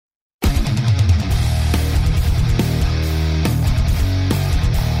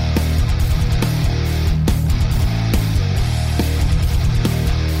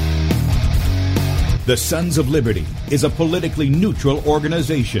The Sons of Liberty is a politically neutral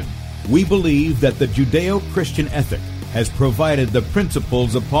organization. We believe that the Judeo-Christian ethic has provided the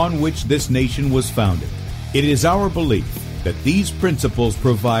principles upon which this nation was founded. It is our belief that these principles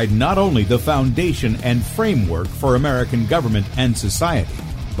provide not only the foundation and framework for American government and society,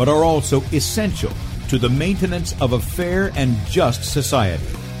 but are also essential to the maintenance of a fair and just society.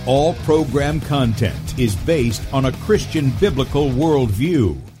 All program content is based on a Christian biblical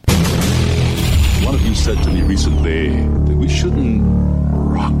worldview. One of you said to me recently that we shouldn't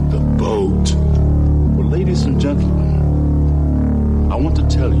rock the boat. Well, ladies and gentlemen, I want to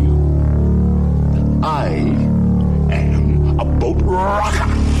tell you that I am a boat rocker.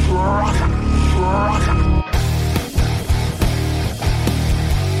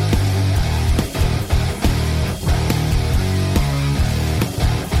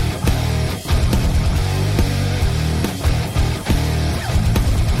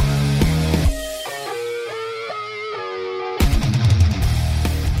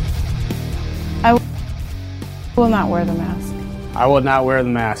 I will not wear the mask. I will not wear the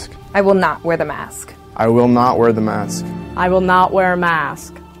mask. I will not wear the mask. I will not wear the mask. I will not wear a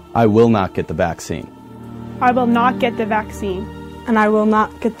mask. I will not get the vaccine. I will not get the vaccine. And I will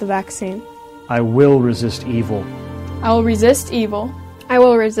not get the vaccine. I will resist evil. I will resist evil. I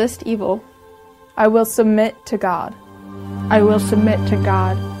will resist evil. I will submit to God. I will submit to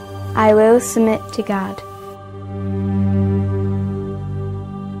God. I will submit to God.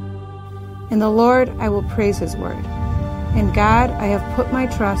 In the Lord I will praise His word. In God I have put my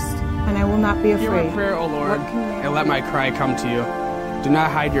trust, and I will not be afraid. Hear my prayer, O Lord, and let my cry come to you. Do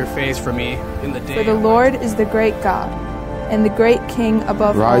not hide your face from me in the day. For the Lord is the great God, and the great King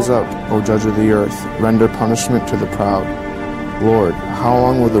above all. Rise up, O judge of the earth, render punishment to the proud. Lord, how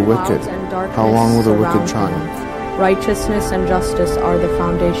long will the wicked, triumph? Righteousness and justice are the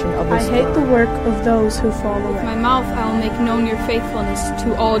foundation of this I hate the work of those who fall away. With my mouth I will make known your faithfulness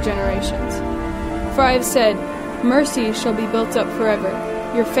to all generations. For I have said, mercy shall be built up forever.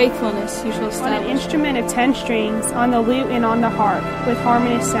 Your faithfulness you shall establish. On an instrument of 10 strings, on the lute and on the harp, with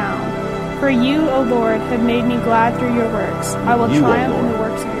harmonious sound. For you, O Lord, have made me glad through your works. I will triumph in the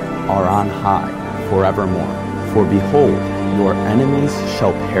works of your hands. Are on high forevermore. For behold, your enemies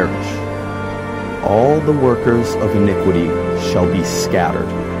shall perish. All the workers of iniquity shall be scattered.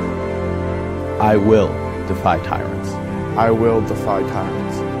 I will defy tyrants. I will defy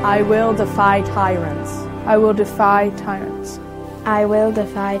tyrants. I will defy tyrants. I will defy tyrants. I will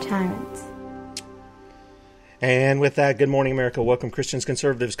defy tyrants. And with that, good morning, America. Welcome, Christians,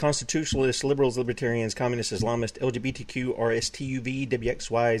 conservatives, constitutionalists, liberals, libertarians, communists, Islamists, LGBTQ, RSTUV,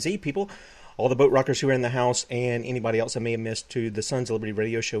 WXYZ people, all the boat rockers who are in the house, and anybody else I may have missed, to the Sons of Liberty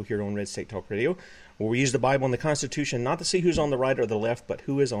radio show here on Red State Talk Radio, where we use the Bible and the Constitution not to see who's on the right or the left, but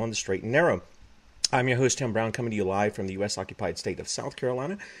who is on the straight and narrow. I'm your host, Tim Brown, coming to you live from the U.S.-occupied state of South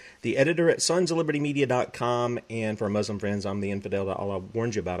Carolina, the editor at sonsoflibertymedia.com, and for our Muslim friends, I'm the infidel that Allah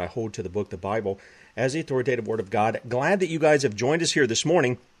warned you about. I hold to the book, the Bible, as the authoritative Word of God. Glad that you guys have joined us here this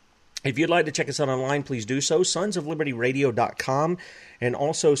morning. If you'd like to check us out online, please do so, sonsoflibertyradio.com, and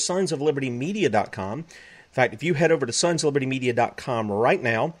also sonsoflibertymedia.com. In fact, if you head over to sonsoflibertymedia.com right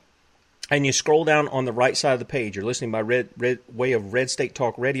now, and you scroll down on the right side of the page, you're listening by way of Red State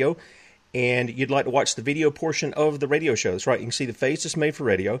Talk Radio, and you'd like to watch the video portion of the radio show. That's right, you can see the face that's made for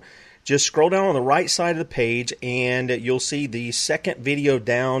radio. Just scroll down on the right side of the page, and you'll see the second video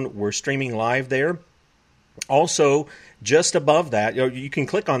down. We're streaming live there. Also, just above that, you can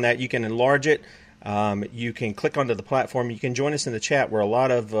click on that. You can enlarge it. You can click onto the platform. You can join us in the chat where a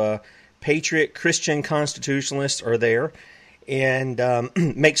lot of patriot Christian constitutionalists are there, and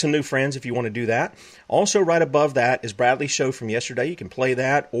make some new friends if you want to do that. Also, right above that is Bradley's show from yesterday. You can play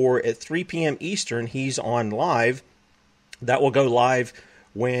that, or at 3 p.m. Eastern, he's on live. That will go live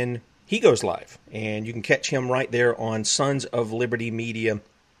when he goes live, and you can catch him right there on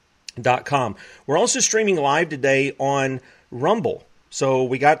sonsoflibertymedia.com. We're also streaming live today on Rumble. So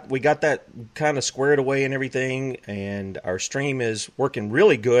we got that kind of squared away and everything, and our stream is working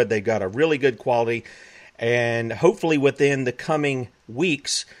really good. They've got a really good quality, and hopefully within the coming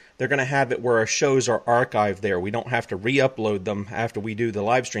weeks, they're going to have it where our shows are archived there. We don't have to re-upload them after we do the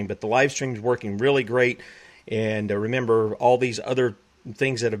live stream, but the live stream is working really great. And remember, all these other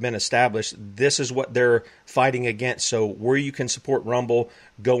things that have been established, this is what they're fighting against. So where you can support Rumble,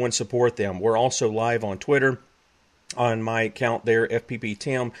 go and support them. We're also live on Twitter, on my account there, FPP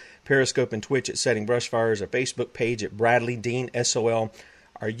Tim, Periscope and Twitch at Setting Brushfires, our Facebook page at Bradley Dean SOL,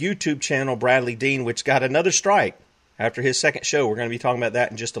 our YouTube channel, Bradley Dean, which got another strike after his second show. We're going to be talking about that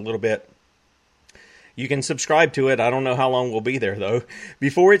in just a little bit. You can subscribe to it. I don't know how long we'll be there, though.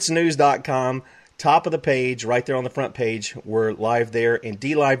 BeforeIt'sNews.com, top of the page, right there on the front page. We're live there in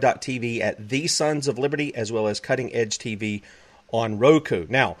DLive.tv at The Sons of Liberty, as well as Cutting Edge TV on Roku.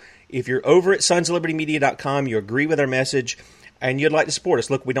 Now, if you're over at sonsoflibertymedia.com, you agree with our message, and you'd like to support us.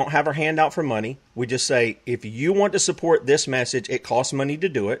 Look, we don't have our hand out for money. We just say, if you want to support this message, it costs money to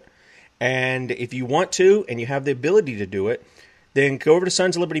do it. And if you want to, and you have the ability to do it, then go over to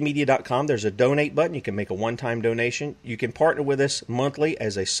sonsoflibertymedia.com. There's a donate button. You can make a one-time donation. You can partner with us monthly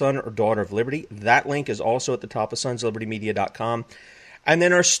as a son or daughter of liberty. That link is also at the top of sonsoflibertymedia.com. And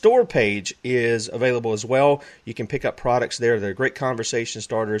then our store page is available as well. You can pick up products there. They're great conversation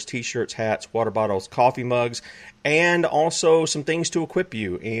starters, T-shirts, hats, water bottles, coffee mugs, and also some things to equip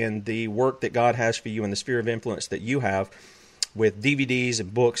you in the work that God has for you in the sphere of influence that you have with DVDs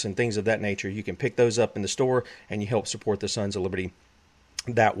and books and things of that nature. You can pick those up in the store, and you help support the Sons of Liberty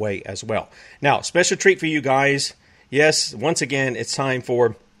that way as well. Now, special treat for you guys. Yes, once again, it's time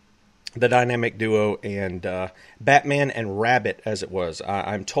for the dynamic duo and Batman and Rabbit, as it was.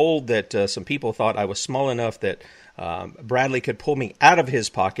 I'm told that some people thought I was small enough that Bradley could pull me out of his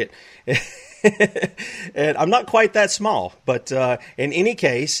pocket. And I'm not quite that small. But in any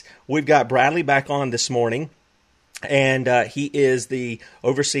case, we've got Bradley back on this morning. And he is the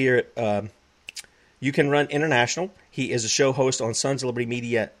overseer at You Can Run International. He is a show host on Sons of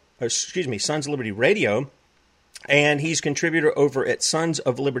Liberty Sons of Liberty Radio. And he's contributor over at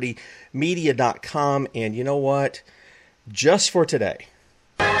sonsoflibertymedia.com. And you know what? Just for today,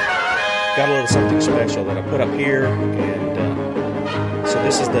 got a little something special that I put up here. And so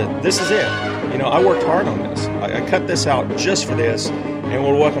this is it. You know, I worked hard on this. I cut this out just for this. And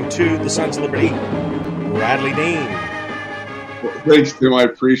we'll welcome to the Sons of Liberty, Bradley Dean. Well, thanks, Tim. I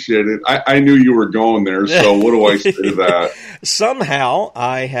appreciate it. I knew you were going there, so what do I say to that? Somehow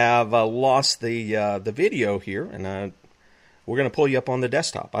I have lost the video here, and we're going to pull you up on the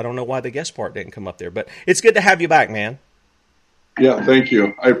desktop. I don't know why the guest part didn't come up there, but it's good to have you back, man. Yeah, thank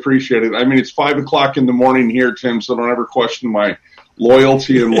you. I appreciate it. I mean, it's 5 o'clock in the morning here, Tim, so don't ever question my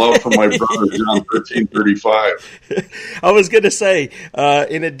loyalty and love for my brother, John 1335. I was going to say,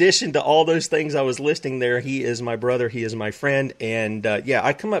 in addition to all those things I was listing there, he is my brother, he is my friend, and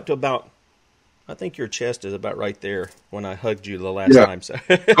I come up to about, I think your chest is about right there when I hugged you the last time. So.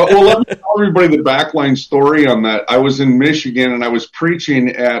 Well, let me tell everybody the backline story on that. I was in Michigan, and I was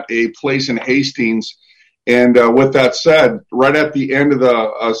preaching at a place in Hastings, and with that said, right at the end of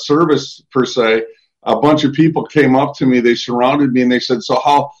the service, per se, a bunch of people came up to me. They surrounded me, and they said, so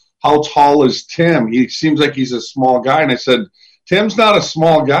how tall is Tim? He seems like he's a small guy. And I said, Tim's not a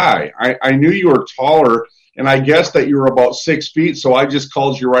small guy. I knew you were taller, and I guessed that you were about 6 feet, so I just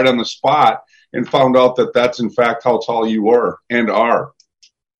called you right on the spot and found out that that's, in fact, how tall you were and are.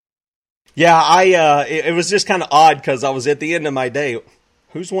 Yeah, it was just kind of odd because I was at the end of my day.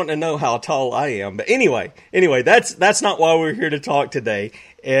 Who's wanting to know how tall I am? But anyway, that's not why we're here to talk today.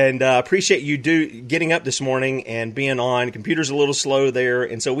 And appreciate you getting up this morning and being on. Computer's a little slow there,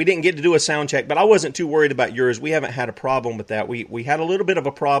 and so we didn't get to do a sound check, but I wasn't too worried about yours. We haven't had a problem with that. We had a little bit of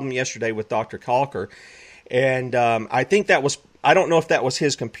a problem yesterday with Dr. Calker, and I think that was, I don't know if that was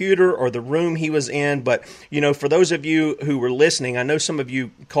his computer or the room he was in, but, you know, for those of you who were listening, I know some of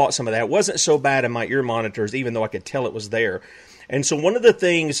you caught some of that. It wasn't so bad in my ear monitors, even though I could tell it was there. And so one of the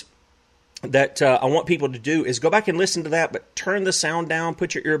things that I want people to do is go back and listen to that, but turn the sound down,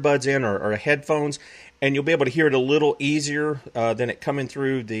 put your earbuds in or headphones, and you'll be able to hear it a little easier than it coming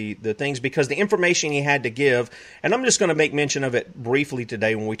through the things, because the information he had to give, and I'm just going to make mention of it briefly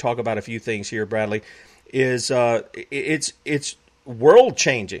today when we talk about a few things here, Bradley, is it's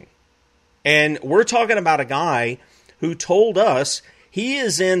world-changing. And we're talking about a guy who told us he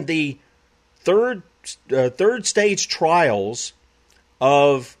is in the third stage trials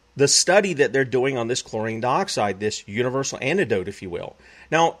of the study that they're doing on this chlorine dioxide, this universal antidote, if you will.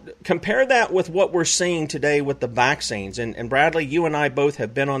 Now, compare that with what we're seeing today with the vaccines. And Bradley, you and I both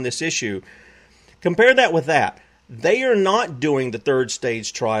have been on this issue. Compare that with that. They are not doing the third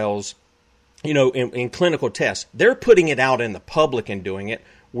stage trials, you know, in clinical tests. They're putting it out in the public and doing it.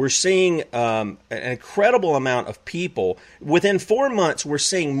 We're seeing an incredible amount of people. Within 4 months, we're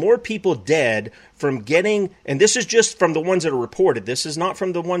seeing more people dead from getting, and this is just from the ones that are reported. This is not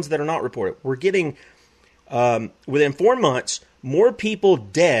from the ones that are not reported. We're getting, within 4 months, more people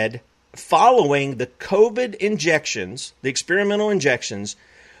dead following the COVID injections, the experimental injections,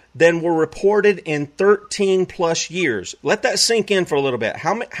 than were reported in 13 plus years. Let that sink in for a little bit.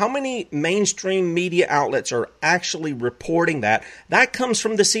 How many mainstream media outlets are actually reporting that? That comes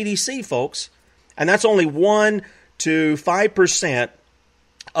from the CDC, folks. And that's only 1 to 5%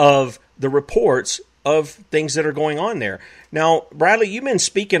 of the reports of things that are going on there. Now, Bradley, you've been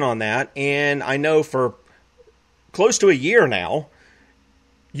speaking on that, and I know for close to a year now,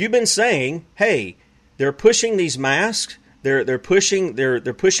 you've been saying, hey, they're pushing these masks, they're pushing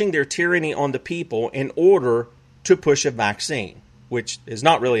their tyranny on the people in order to push a vaccine, which is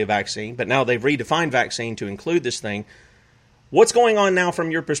not really a vaccine, but now they've redefined vaccine to include this thing. What's going on now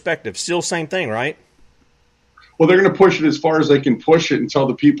from your perspective? Still same thing, right? Well, they're going to push it as far as they can push it until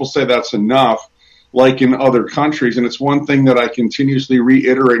the people say that's enough, like in other countries. And it's one thing that I continuously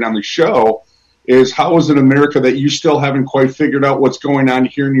reiterate on the show is how is it America that you still haven't quite figured out what's going on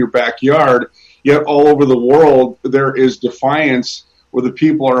here in your backyard, yet all over the world there is defiance where the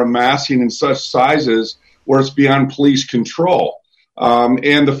people are amassing in such sizes where it's beyond police control.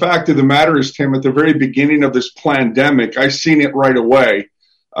 And the fact of the matter is, Tim, at the very beginning of this pandemic, I seen it right away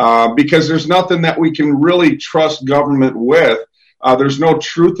because there's nothing that we can really trust government with. There's no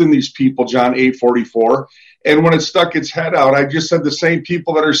truth in these people, John 8:44. And when it stuck its head out, I just said the same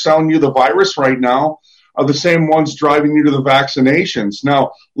people that are selling you the virus right now are the same ones driving you to the vaccinations.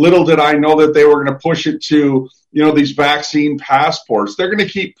 Now, little did I know that they were going to push it to, these vaccine passports. They're going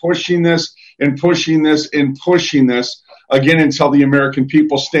to keep pushing this and pushing this and pushing this again until the American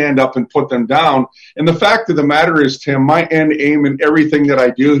people stand up and put them down. And the fact of the matter is, Tim, my end aim in everything that I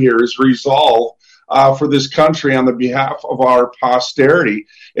do here is resolve for this country on the behalf of our posterity.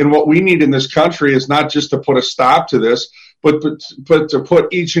 And what we need in this country is not just to put a stop to this, but to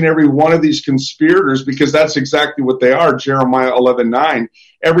put each and every one of these conspirators, because that's exactly what they are, Jeremiah 11:9,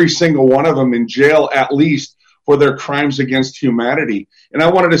 every single one of them in jail at least for their crimes against humanity. And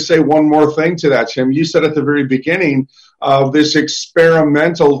I wanted to say one more thing to that, Tim. You said at the very beginning of this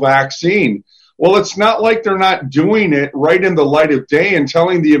experimental vaccine. Well, it's not like they're not doing it right in the light of day and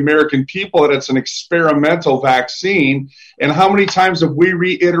telling the American people that it's an experimental vaccine. And how many times have we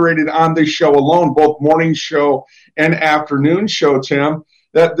reiterated on this show alone, both morning show and afternoon show, Tim,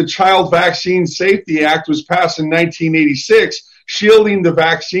 that the Child Vaccine Safety Act was passed in 1986, shielding the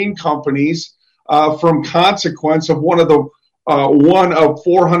vaccine companies from consequence of one of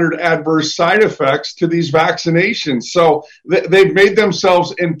 400 adverse side effects to these vaccinations. So they've made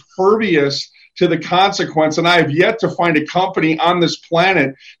themselves impervious to the consequence, and I have yet to find a company on this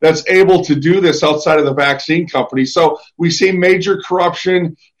planet that's able to do this outside of the vaccine company. So we see major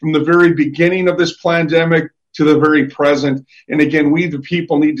corruption from the very beginning of this pandemic to the very present. And again, we the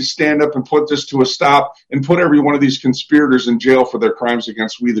people need to stand up and put this to a stop and put every one of these conspirators in jail for their crimes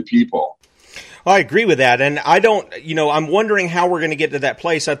against we the people. I agree with that. And I'm wondering how we're going to get to that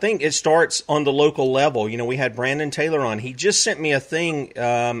place. I think it starts on the local level. We had Brandon Taylor on. He just sent me a thing,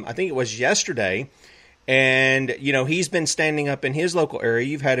 I think it was yesterday. And, he's been standing up in his local area.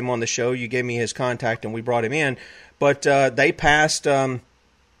 You've had him on the show. You gave me his contact and we brought him in. But they passed a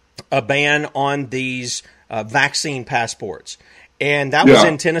ban on these vaccine passports. And that was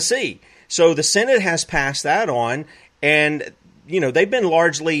in Tennessee. So the Senate has passed that on. And, they've been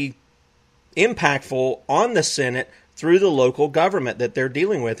largely impactful on the Senate through the local government that they're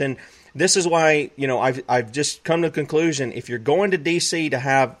dealing with. And this is why, I've just come to the conclusion, if you're going to D.C. to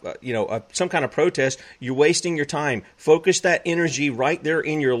have, some kind of protest, you're wasting your time. Focus that energy right there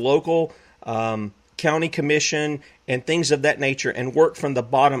in your local county commission and things of that nature and work from the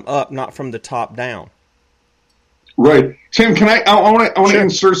bottom up, not from the top down. Right. Tim, I want to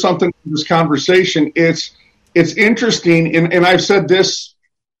insert something in this conversation. It's interesting, and I've said this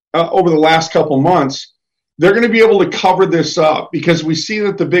over the last couple months, they're going to be able to cover this up because we see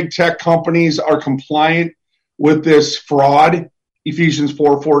that the big tech companies are compliant with this fraud, Ephesians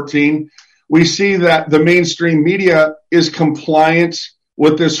 4:14. We see that the mainstream media is compliant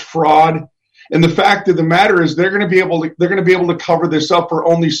with this fraud. And the fact of the matter is they're going to be able to cover this up for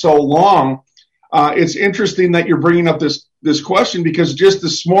only so long. It's interesting that you're bringing up this question because just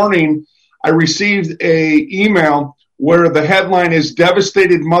this morning I received a email where the headline is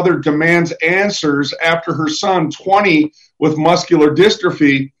 "Devastated Mother Demands Answers After Her Son, 20, with Muscular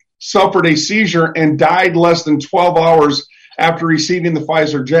Dystrophy, Suffered a Seizure and Died less than 12 hours after receiving the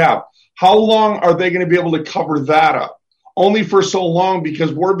Pfizer jab." How long are they going to be able to cover that up? Only for so long,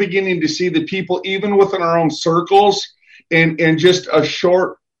 because we're beginning to see the people, even within our own circles and just a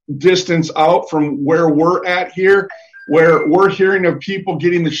short distance out from where we're at here, where we're hearing of people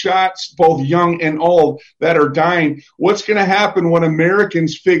getting the shots, both young and old, that are dying. What's going to happen when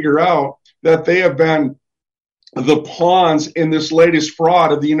Americans figure out that they have been the pawns in this latest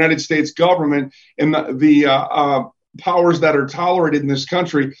fraud of the United States government and the powers that are tolerated in this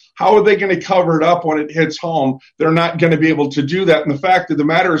country? How are they going to cover it up when it hits home? They're not going to be able to do that. And the fact of the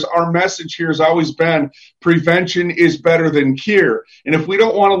matter is our message here has always been prevention is better than cure. And if we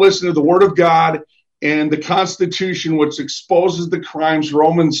don't want to listen to the Word of God and the Constitution, which exposes the crimes,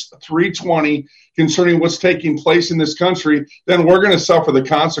 Romans 3:20, concerning what's taking place in this country, then we're going to suffer the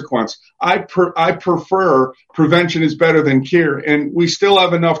consequence. I prefer prevention is better than cure, and we still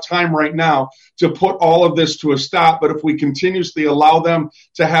have enough time right now to put all of this to a stop. But if we continuously allow them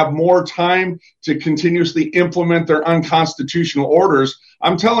to have more time to continuously implement their unconstitutional orders,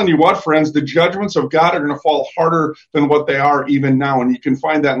 I'm telling you what, friends, the judgments of God are going to fall harder than what they are even now, and you can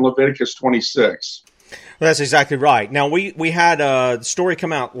find that in Leviticus 26. Well, that's exactly right. Now, we had a story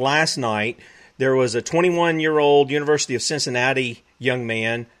come out last night. There was a 21-year-old University of Cincinnati young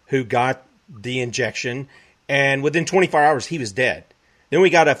man who got the injection, and within 24 hours, he was dead. Then we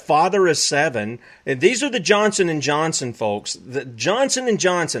got a father of 7. And these are the Johnson & Johnson folks. The Johnson &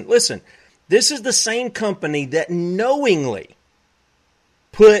 Johnson, listen, this is the same company that knowingly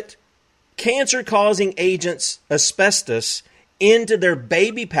put cancer-causing agents, asbestos, into their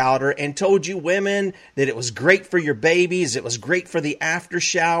baby powder and told you women that it was great for your babies, it was great for the after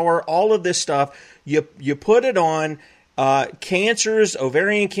shower, all of this stuff. You put it on, cancers,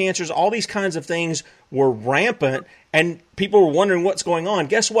 ovarian cancers, all these kinds of things were rampant, and people were wondering what's going on.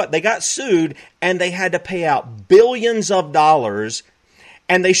 Guess what? They got sued, and they had to pay out billions of dollars,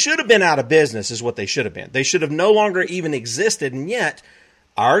 and they should have been out of business is what they should have been. They should have no longer even existed, and yet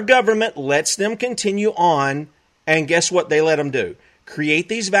our government lets them continue on. And guess what they let them do? Create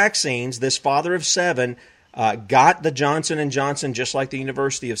these vaccines. This father of 7 got the Johnson & Johnson just like the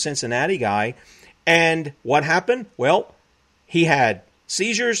University of Cincinnati guy. And what happened? Well, he had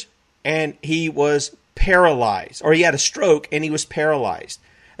seizures and he was paralyzed. Or he had a stroke and he was paralyzed.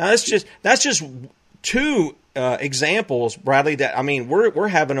 Now, that's just 2 examples, Bradley, that, I mean, we're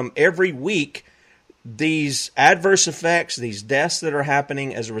having them every week. These adverse effects, these deaths that are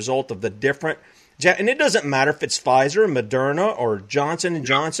happening as a result of the different. And it doesn't matter if it's Pfizer, Moderna, or Johnson &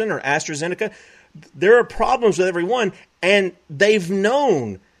 Johnson, or AstraZeneca. There are problems with every one, and they've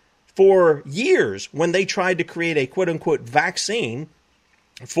known for years when they tried to create a quote-unquote vaccine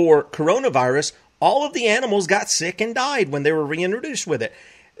for coronavirus, all of the animals got sick and died when they were reintroduced with it.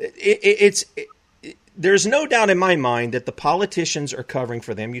 There's no doubt in my mind that the politicians are covering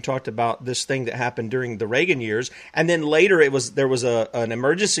for them. You talked about this thing that happened during the Reagan years, and then later there was an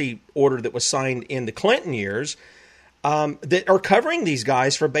emergency order that was signed in the Clinton years that are covering these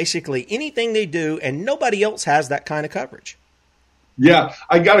guys for basically anything they do, and nobody else has that kind of coverage. Yeah,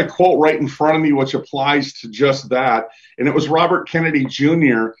 I got a quote right in front of me which applies to just that, and it was Robert Kennedy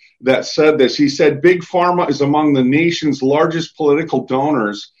Jr. that said this. He said, "Big Pharma is among the nation's largest political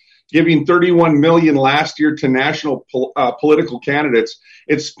donors, giving $31 million last year to national political candidates.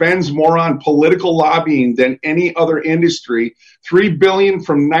 It spends more on political lobbying than any other industry, $3 billion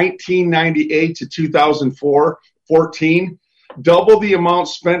from 1998 to 2014, double the amount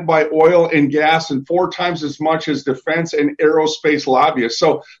spent by oil and gas, and 4 times as much as defense and aerospace lobbyists."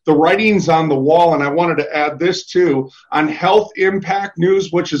 So the writing's on the wall, and I wanted to add this too. On Health Impact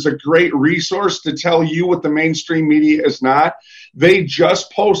News, which is a great resource to tell you what the mainstream media is not, they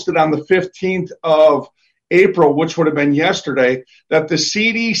just posted on the 15th of April, which would have been yesterday, that the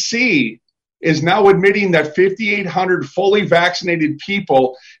CDC is now admitting that 5,800 fully vaccinated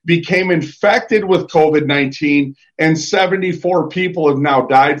people became infected with COVID-19 and 74 people have now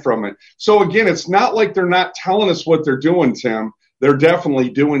died from it. So again, it's not like they're not telling us what they're doing, Tim. They're definitely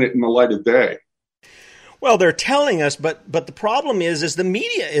doing it in the light of day. Well, they're telling us, but the problem is the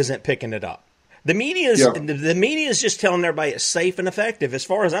media isn't picking it up. The media is just telling everybody it's safe and effective. As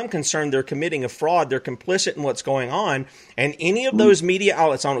far as I'm concerned, they're committing a fraud. They're complicit in what's going on. And any of those media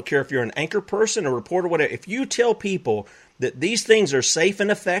outlets, I don't care if you're an anchor person, a reporter, whatever, if you tell people that these things are safe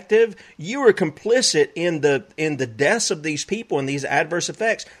and effective, you are complicit in the deaths of these people and these adverse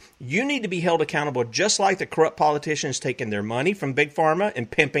effects. You need to be held accountable, just like the corrupt politicians taking their money from Big Pharma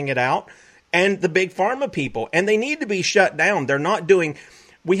and pimping it out, and the Big Pharma people. And they need to be shut down. They're not doing...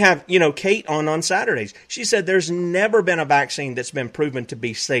 We have, Kate on Saturdays. She said there's never been a vaccine that's been proven to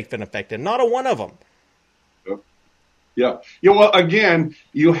be safe and effective. Not a one of them. Yeah. Well, again,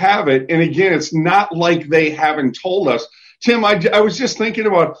 you have it. And again, it's not like they haven't told us. Tim, I was just thinking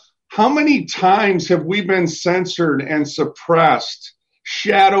about how many times have we been censored and suppressed,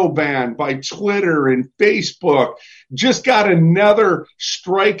 shadow banned by Twitter and Facebook. Just got another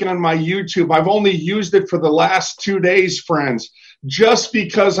strike on my YouTube. I've only used it for the last 2 days, friends, just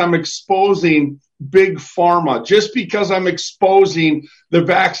because I'm exposing big pharma, just because I'm exposing the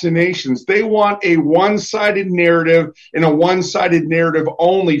vaccinations. They want a one-sided narrative and a one-sided narrative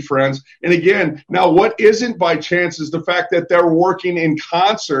only, friends. And again, now what isn't by chance is the fact that they're working in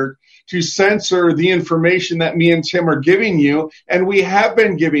concert to censor the information that me and Tim are giving you, and we have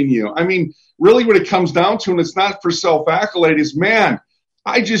been giving you. I mean, really what it comes down to, and it's not for self-accolade, is, man,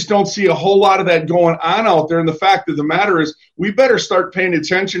 I just don't see a whole lot of that going on out there. And the fact of the matter is, we better start paying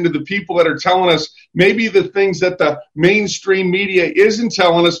attention to the people that are telling us maybe the things that the mainstream media isn't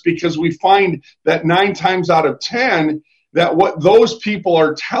telling us, because we find that 9 times out of 10, that what those people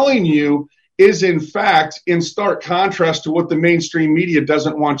are telling you is in fact in stark contrast to what the mainstream media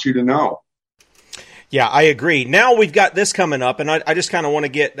doesn't want you to know. Yeah, I agree. Now we've got this coming up, and I just kind of want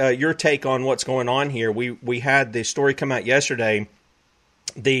to get your take on what's going on here. We had the story come out yesterday.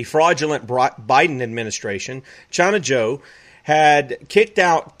 The fraudulent Biden administration, China Joe, had kicked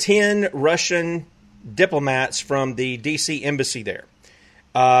out 10 Russian diplomats from the D.C. embassy there.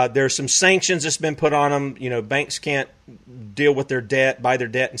 There's some sanctions that's been put on them. You know, banks can't deal with their debt, buy their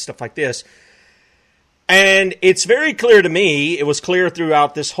debt, and stuff like this. And it's very clear to me, it was clear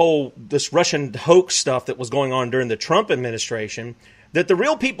throughout this Russian hoax stuff that was going on during the Trump administration, that the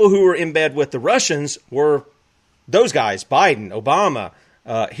real people who were in bed with the Russians were those guys, Biden, Obama,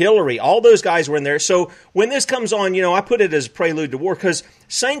 Hillary, all those guys were in there. So when this comes on, you know, I put it as a prelude to war, because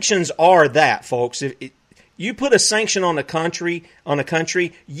sanctions are that, folks. If you put a sanction on a country,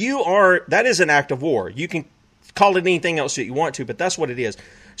 that is an act of war. You can call it anything else that you want to, but that's what it is.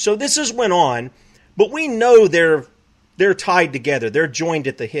 So this has went on. But we know they're tied together. They're joined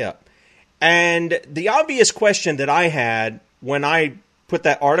at the hip. And the obvious question that I had when I put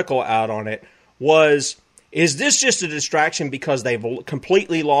that article out on it was, is this just a distraction because they've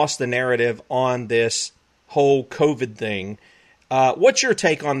completely lost the narrative on this whole COVID thing? What's your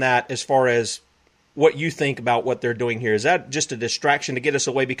take on that as far as what you think about what they're doing here? Is that just a distraction to get us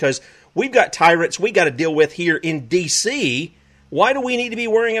away? Because we've got tyrants we got to deal with here in D.C., why do we need to be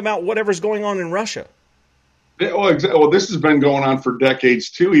worrying about whatever's going on in Russia? Well, this has been going on for decades,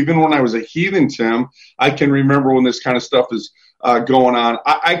 too. Even when I was a heathen, Tim, I can remember when this kind of stuff is going on.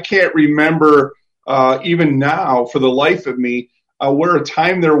 I can't remember even now, for the life of me, where a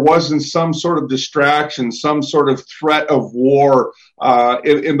time there wasn't some sort of distraction, some sort of threat of war.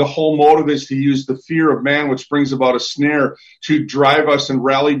 And the whole motive is to use the fear of man, which brings about a snare, to drive us and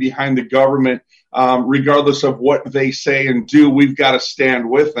rally behind the government. Regardless of what they say and do, we've got to stand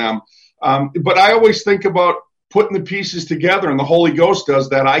with them. But I always think about putting the pieces together, and the Holy Ghost does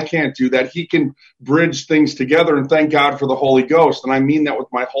that. I can't do that. He can bridge things together, and thank God for the Holy Ghost. And I mean that with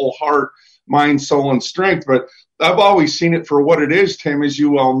my whole heart, mind, soul, and strength. But I've always seen it for what it is, Tim, as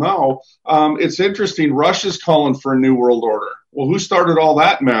you well know. It's interesting. Russia's calling for a new world order. Well, who started all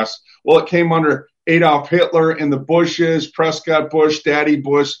that mess? Well, it came under Adolf Hitler and the Bushes, Prescott Bush, Daddy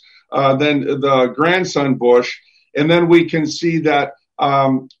Bush, then the grandson Bush. And then we can see that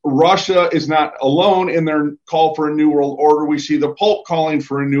Russia is not alone in their call for a new world order. We see the Pope calling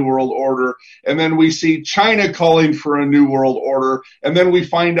for a new world order. And then we see China calling for a new world order. And then we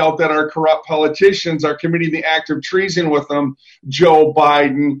find out that our corrupt politicians are committing the act of treason with them. Joe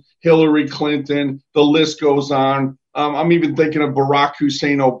Biden, Hillary Clinton, the list goes on. I'm even thinking of Barack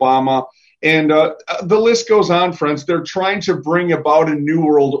Hussein Obama. And the list goes on, friends. They're trying to bring about a new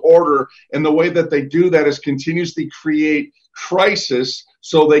world order. And the way that they do that is continuously create crisis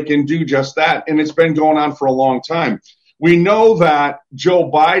so they can do just that. And it's been going on for a long time. We know that Joe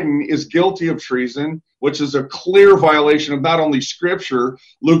Biden is guilty of treason, which is a clear violation of not only Scripture,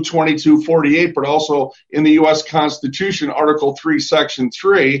 Luke 22:48, but also in the U.S. Constitution, Article 3, Section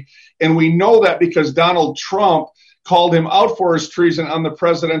 3. And we know that because Donald Trump called him out for his treason on the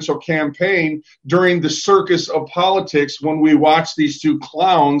presidential campaign during the circus of politics when we watched these two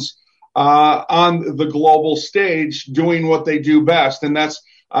clowns on the global stage doing what they do best, and that's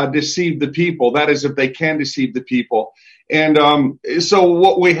deceive the people. That is, if they can deceive the people. And so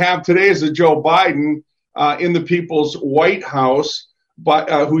what we have today is a Joe Biden in the people's White House,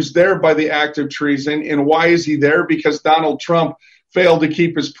 but who's there by the act of treason. And why is he there? Because Donald Trump failed to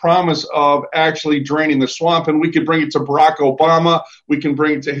keep his promise of actually draining the swamp. And we could bring it to Barack Obama. We can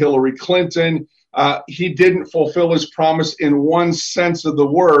bring it to Hillary Clinton. He didn't fulfill his promise in one sense of the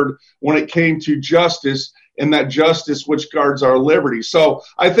word when it came to justice, and that justice which guards our liberty. So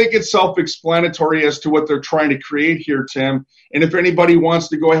I think it's self-explanatory as to what they're trying to create here, Tim. And if anybody wants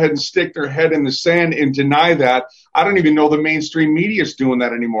to go ahead and stick their head in the sand and deny that, I don't even know the mainstream media is doing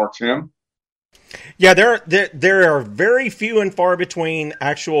that anymore, Tim. Yeah, there are very few and far between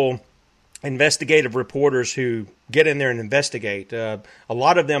actual investigative reporters who get in there and investigate. A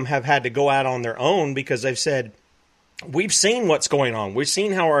lot of them have had to go out on their own because they've said, we've seen what's going on. We've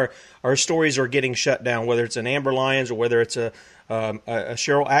seen how our stories are getting shut down, whether it's an Amber Lyons or whether it's a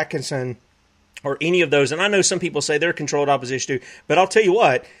Cheryl Atkinson or any of those. And I know some people say they're controlled opposition too, but I'll tell you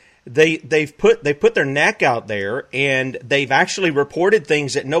what, they've put their neck out there, and they've actually reported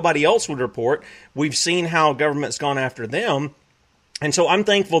things that nobody else would report. We've seen how government's gone after them. And so I'm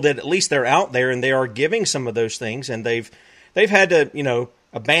thankful that at least they're out there and they are giving some of those things, and they've had to,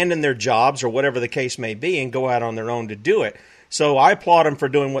 abandon their jobs or whatever the case may be and go out on their own to do it. So I applaud them for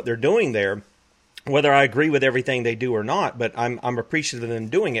doing what they're doing there, whether I agree with everything they do or not, but I'm appreciative of them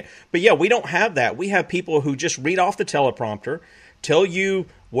doing it. But yeah, we don't have that. We have people who just read off the teleprompter, tell you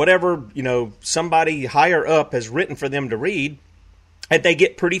whatever, somebody higher up has written for them to read, and they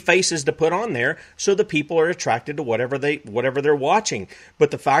get pretty faces to put on there, so the people are attracted to whatever they're watching.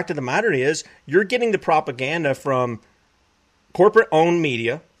 But the fact of the matter is, you're getting the propaganda from corporate-owned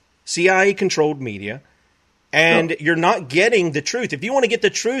media, CIA-controlled media, and you're not getting the truth. If you want to get the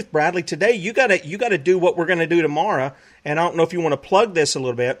truth, Bradley, today you got to do what we're going to do tomorrow. And I don't know if you want to plug this a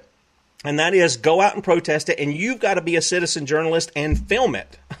little bit, and that is go out and protest it. And you've got to be a citizen journalist and film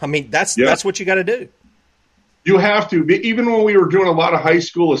it. I mean, that's what you got to do. You have to. Even when we were doing a lot of high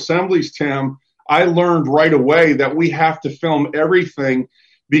school assemblies, Tim, I learned right away that we have to film everything,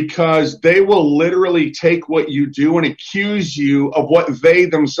 because they will literally take what you do and accuse you of what they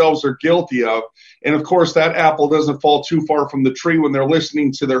themselves are guilty of. And, of course, that apple doesn't fall too far from the tree when they're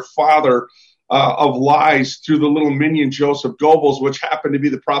listening to their father of lies through the little minion Joseph Goebbels, which happened to be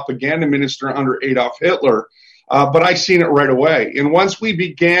the propaganda minister under Adolf Hitler. But I seen it right away. And once we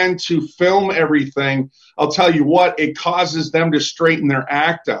began to film everything, I'll tell you what, it causes them to straighten their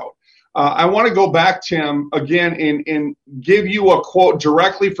act out. I want to go back, Tim, again and give you a quote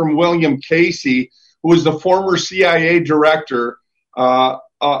directly from William Casey, who was the former CIA director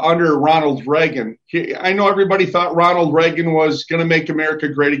under Ronald Reagan. I know everybody thought Ronald Reagan was going to make America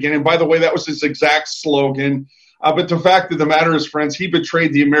great again. And by the way, that was his exact slogan. But the fact of the matter is, friends, he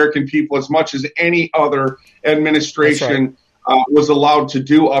betrayed the American people as much as any other administration was allowed to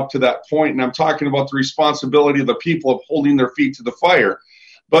do up to that point. And I'm talking about the responsibility of the people of holding their feet to the fire.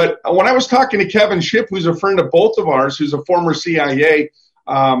 But when I was talking to Kevin Shipp, who's a friend of both of ours, who's a former CIA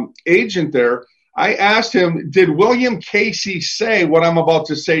agent there, I asked him, did William Casey say what I'm about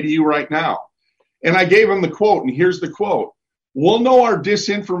to say to you right now? And I gave him the quote, and here's the quote. We'll know our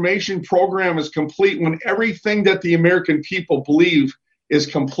disinformation program is complete when everything that the American people believe is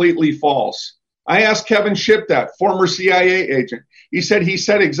completely false. I asked Kevin Shipp that, former CIA agent. He said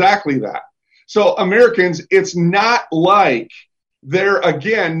exactly that. So Americans, it's not like they're,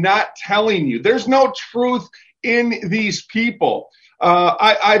 again, not telling you. There's no truth in these people.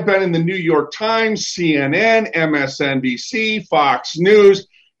 I've been in the New York Times, CNN, MSNBC, Fox News,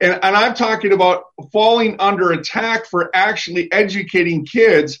 and I'm talking about falling under attack for actually educating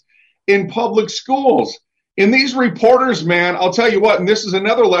kids in public schools. And these reporters, man, I'll tell you what, and this is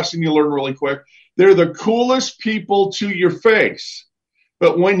another lesson you learn really quick, they're the coolest people to your face.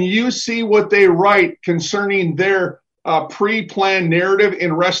 But when you see what they write concerning their pre-planned narrative,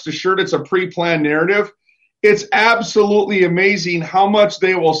 and rest assured it's a pre-planned narrative, it's absolutely amazing how much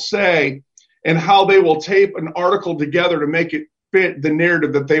they will say and how they will tape an article together to make it fit the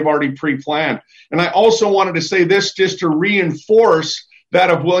narrative that they've already pre-planned. And I also wanted to say this just to reinforce that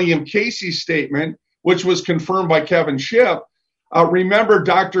of William Casey's statement, which was confirmed by Kevin Shipp. Remember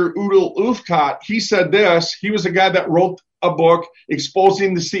Dr. Udall Ufkat, he said this. He was a guy that wrote a book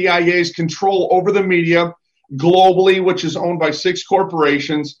exposing the CIA's control over the media globally, which is owned by 6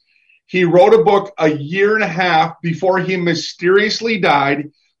 corporations. He wrote a book a year and a half before he mysteriously died.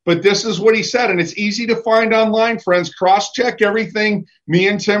 But this is what he said, and it's easy to find online, friends. Cross-check everything me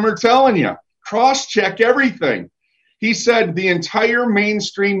and Tim are telling you. Cross-check everything. He said the entire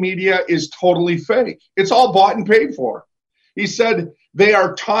mainstream media is totally fake. It's all bought and paid for. He said they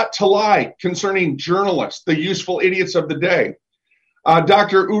are taught to lie concerning journalists, the useful idiots of the day.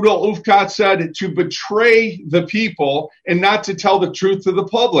 Dr. Udall Ufkat said to betray the people and not to tell the truth to the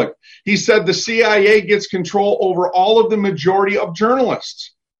public. He said the CIA gets control over all of the majority of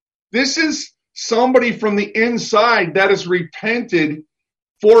journalists. This is somebody from the inside that has repented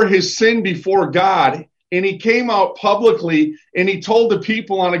for his sin before God. And he came out publicly and he told the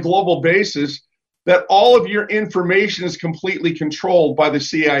people on a global basis that all of your information is completely controlled by the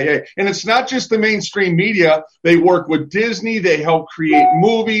CIA. And it's not just the mainstream media. They work with Disney. They help create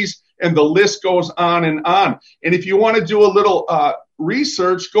movies, and the list goes on and on. And if you want to do a little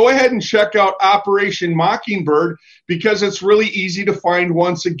research, go ahead and check out Operation Mockingbird, because it's really easy to find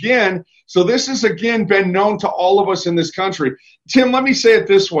once again So this has, again, been known to all of us in this country. Tim, let me say it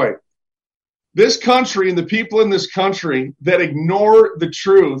this way. This country and the people in this country that ignore the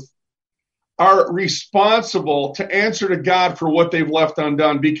truth are responsible to answer to God for what they've left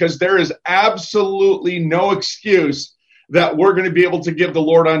undone, because there is absolutely no excuse that we're going to be able to give the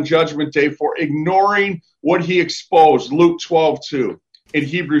Lord on Judgment Day for ignoring what he exposed, Luke 12:2 and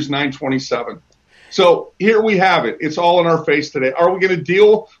Hebrews 9:27. So here we have it. It's all in our face today. Are we going to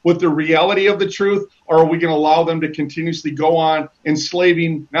deal with the reality of the truth, or are we going to allow them to continuously go on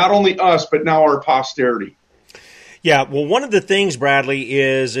enslaving not only us, but now our posterity? Yeah, well, one of the things, Bradley,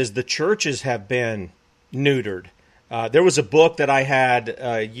 is the churches have been neutered. There was a book that I had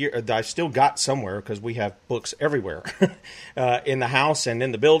that I still got somewhere, because we have books everywhere in the house and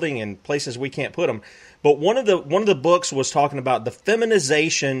in the building and places we can't put them. But one of the books was talking about the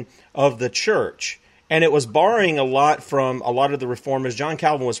feminization of the church, and it was borrowing a lot from a lot of the reformers. John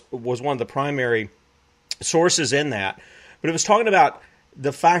Calvin was one of the primary sources in that, but it was talking about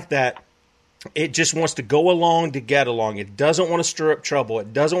the fact that it just wants to go along to get along. It doesn't want to stir up trouble.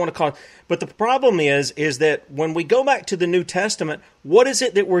 It doesn't want to cause. But the problem is that when we go back to the New Testament, what is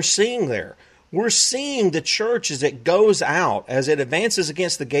it that we're seeing there? We're seeing the church as it goes out, as it advances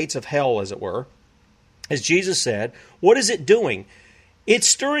against the gates of hell, as it were. As Jesus said, what is it doing? It's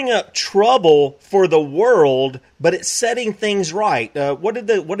stirring up trouble for the world, but it's setting things right. What did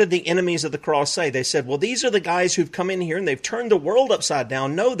the enemies of the cross say? They said, well, these are the guys who've come in here and they've turned the world upside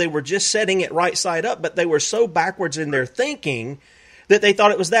down. No, they were just setting it right side up, but they were so backwards in their thinking that they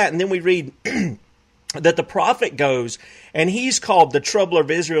thought it was that. And then we read that the prophet goes and he's called the troubler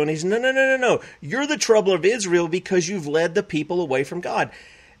of Israel. And he's, no. You're the troubler of Israel because you've led the people away from God.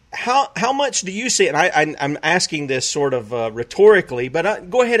 How much do you see, and I'm asking this sort of rhetorically, but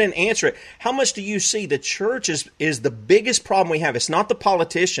go ahead and answer it. How much do you see the church is the biggest problem we have? It's not the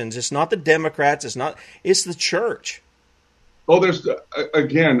politicians, it's not the Democrats, it's the church. Well, there's,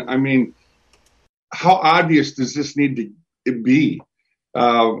 again, I mean, how obvious does this need to be?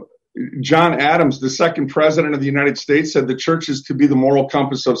 John Adams, the second president of the United States, said the church is to be the moral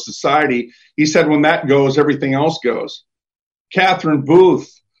compass of society. He said when that goes, everything else goes. Catherine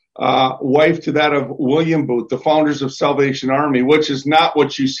Booth, wife to that of William Booth, the founders of Salvation Army, which is not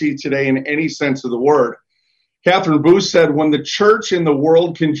what you see today in any sense of the word. Catherine Booth said, when the church and the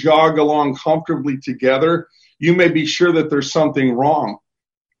world can jog along comfortably together, you may be sure that there's something wrong.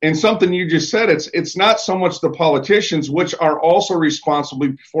 And something you just said, it's not so much the politicians, which are also responsible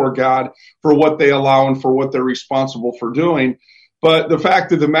before God for what they allow and for what they're responsible for doing. But the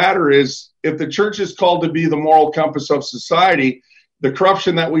fact of the matter is, if the church is called to be the moral compass of society, the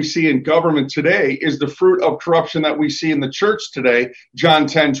corruption that we see in government today is the fruit of corruption that we see in the church today, John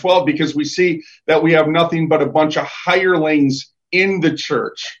 10:12, because we see that we have nothing but a bunch of hirelings in the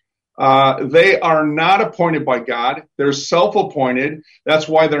church. They are not appointed by God. They're self-appointed. That's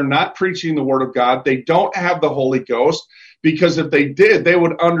why they're not preaching the word of God. They don't have the Holy Ghost, because if they did, they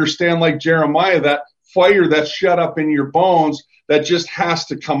would understand, like Jeremiah, that fire that's shut up in your bones that just has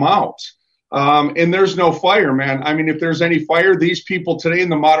to come out. And there's no fire, man. I mean, if there's any fire, these people today in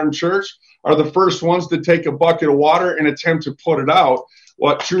the modern church are the first ones to take a bucket of water and attempt to put it out.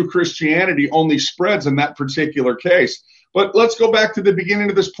 What true Christianity only spreads in that particular case. But let's go back to the beginning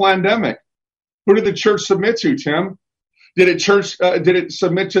of this pandemic. Who did the church submit to, Tim? Did it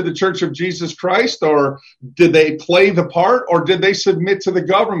submit to the Church of Jesus Christ, or did they play the part, or did they submit to the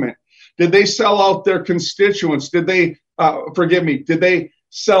government? Did they sell out their constituents? Did they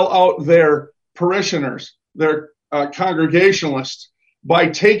sell out their parishioners, their congregationalists, by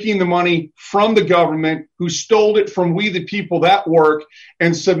taking the money from the government, who stole it from we the people that work,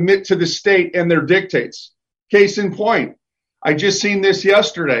 and submit to the state and their dictates? Case in point, I just seen this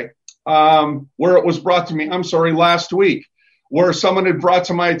yesterday, where it was brought to me, last week, where someone had brought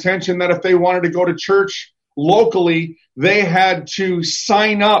to my attention that if they wanted to go to church locally, they had to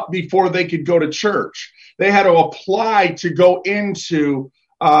sign up before they could go to church. They had to apply to go into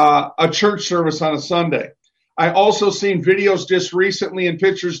a church service on a Sunday. I also seen videos just recently and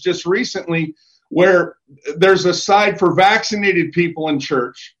pictures just recently where there's a side for vaccinated people in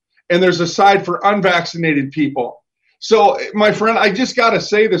church and there's a side for unvaccinated people. So, my friend, I just got to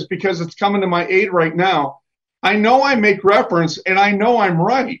say this because it's coming to my aid right now. I know I make reference and I know I'm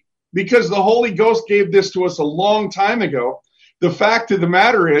right because the Holy Ghost gave this to us a long time ago. The fact of the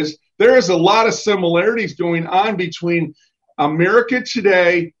matter is there is a lot of similarities going on between America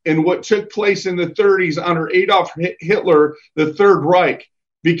today and what took place in the 30s under Adolf Hitler, the Third Reich,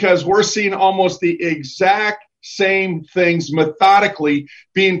 because we're seeing almost the exact same things methodically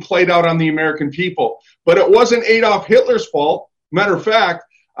being played out on the American people. But it wasn't Adolf Hitler's fault. Matter of fact,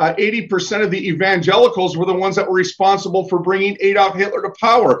 80% of the evangelicals were the ones that were responsible for bringing Adolf Hitler to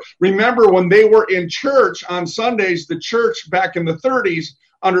power. Remember, when they were in church on Sundays, the church back in the 30s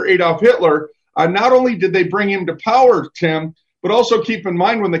under Adolf Hitler, not only did they bring him to power, Tim, but also keep in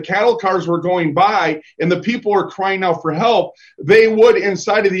mind when the cattle cars were going by and the people were crying out for help, they would,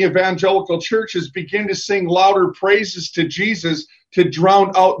 inside of the evangelical churches, begin to sing louder praises to Jesus to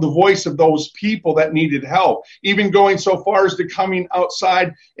drown out the voice of those people that needed help, even going so far as to coming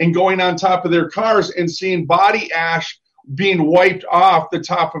outside and going on top of their cars and seeing body ash being wiped off the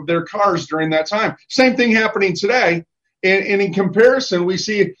top of their cars during that time. Same thing happening today. And in comparison, we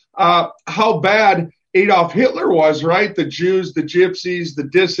see how bad Adolf Hitler was, right? The Jews, the gypsies, the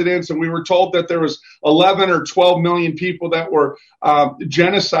dissidents, and we were told that there was 11 or 12 million people that were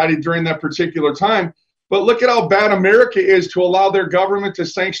genocided during that particular time. But look at how bad America is to allow their government to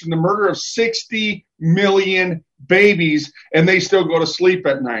sanction the murder of 60 million babies, and they still go to sleep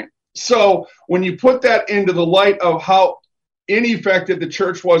at night. So when you put that into the light of how ineffective the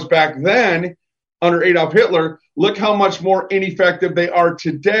church was back then under Adolf Hitler, look how much more ineffective they are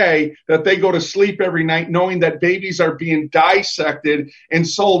today, that they go to sleep every night knowing that babies are being dissected and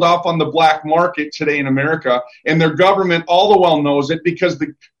sold off on the black market today in America. And their government all the well knows it, because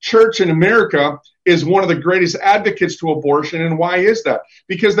the church in America is one of the greatest advocates to abortion. And why is that?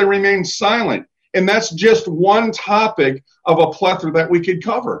 Because they remain silent. And that's just one topic of a plethora that we could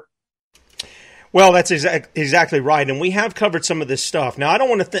cover. Well, that's exactly right, and we have covered some of this stuff. Now, I don't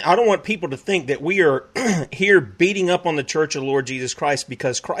want people to think that we are here beating up on the Church of the Lord Jesus Christ,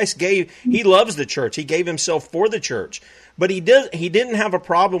 because Christ He loves the church. He gave Himself for the church, but He didn't have a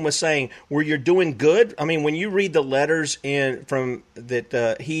problem with saying, "Well, you're doing good." I mean, when you read the letters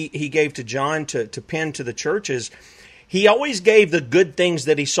that He gave to John to pen to the churches, He always gave the good things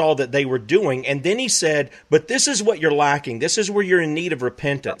that He saw that they were doing, and then He said, but this is what you're lacking. This is where you're in need of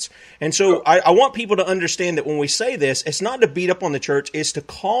repentance. And so I want people to understand that when we say this, it's not to beat up on the church, it's to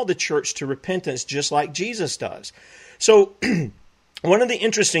call the church to repentance just like Jesus does. So one of the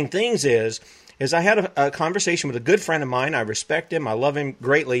interesting things is I had a conversation with a good friend of mine. I respect him. I love him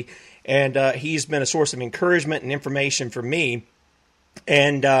greatly. And he's been a source of encouragement and information for me.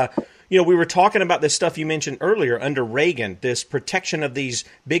 And we were talking about this stuff you mentioned earlier under Reagan, this protection of these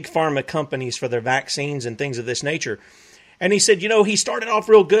big pharma companies for their vaccines and things of this nature. And he said, he started off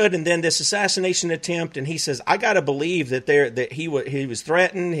real good, and then this assassination attempt, and he says, I got to believe that he was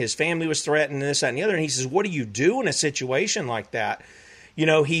threatened, his family was threatened, and this, that, and the other. And he says, what do you do in a situation like that?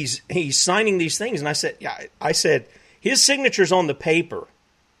 He's signing these things. And I said, his signature's on the paper.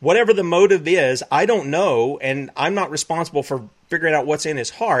 Whatever the motive is, I don't know, and I'm not responsible for figuring out what's in his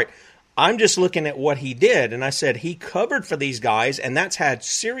heart. I'm just looking at what he did. And I said, he covered for these guys, and that's had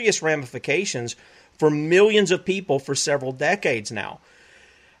serious ramifications for millions of people for several decades now.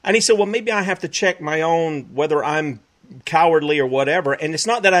 And he said, well, maybe I have to check my own, whether I'm cowardly or whatever. And it's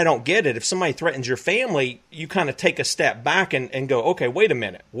not that I don't get it. If somebody threatens your family, you kind of take a step back and go, okay, wait a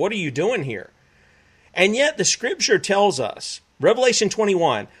minute. What are you doing here? And yet the scripture tells us, Revelation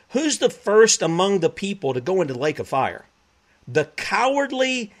 21, who's the first among the people to go into the lake of fire? The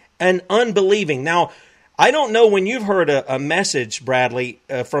cowardly and unbelieving. Now, I don't know when you've heard a message, Bradley,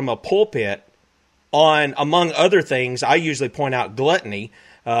 from a pulpit on, among other things, I usually point out gluttony,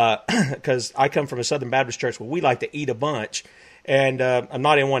 because I come from a Southern Baptist church where we like to eat a bunch, and I'm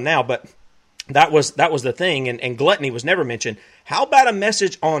not in one now, but that was the thing, and gluttony was never mentioned. How about a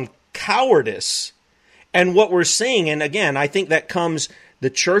message on cowardice and what we're seeing? And again, I think that comes, the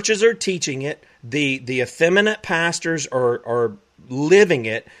churches are teaching it, the effeminate pastors are living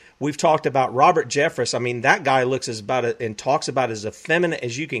it. We've talked about Robert Jeffress. I mean, that guy looks and talks about as effeminate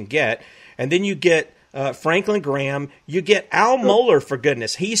as you can get. And then you get Franklin Graham. You get Al Mohler, for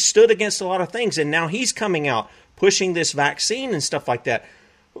goodness. He stood against a lot of things, and now he's coming out pushing this vaccine and stuff like that.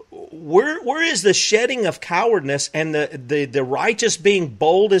 Where is the shedding of cowardness and the righteous being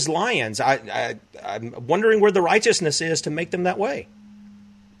bold as lions? I'm wondering where the righteousness is to make them that way.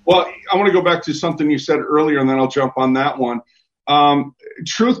 Well, I want to go back to something you said earlier, and then I'll jump on that one.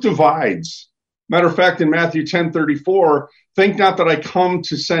 Truth divides. Matter of fact, in Matthew 10:34, think not that I come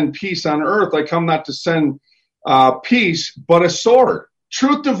to send peace on earth. I come not to send peace, but a sword.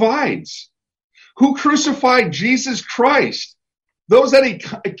 Truth divides. Who crucified Jesus Christ? Those that he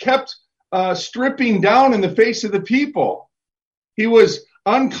kept stripping down in the face of the people. He was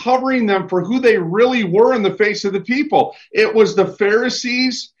uncovering them for who they really were in the face of the people. It was the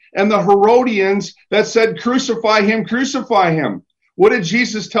Pharisees and the Herodians that said, crucify him, crucify him. What did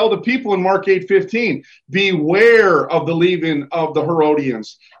Jesus tell the people in Mark 8:15? Beware of the leaven of the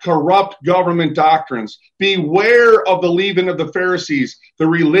Herodians, corrupt government doctrines. Beware of the leaven of the Pharisees, the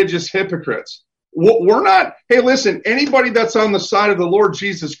religious hypocrites. We're not, hey, listen, anybody that's on the side of the Lord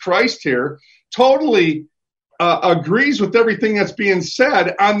Jesus Christ here totally agrees with everything that's being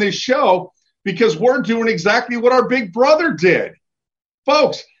said on this show, because we're doing exactly what our big brother did.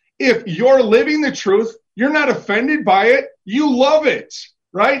 Folks, if you're living the truth, you're not offended by it. You love it,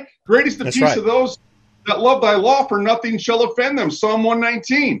 right? Great is the peace of those that love thy law, for nothing shall offend them. Psalm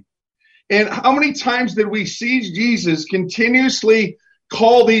 119. And how many times did we see Jesus continuously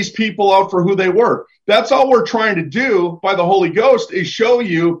call these people out for who they were? That's all we're trying to do by the Holy Ghost, is show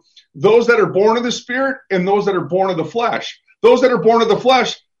you those that are born of the Spirit and those that are born of the flesh. Those that are born of the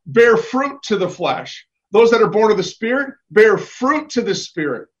flesh bear fruit to the flesh. Those that are born of the Spirit bear fruit to the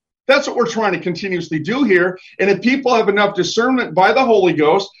Spirit. That's what we're trying to continuously do here. And if people have enough discernment by the Holy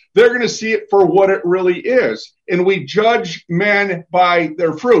Ghost, they're going to see it for what it really is. And we judge men by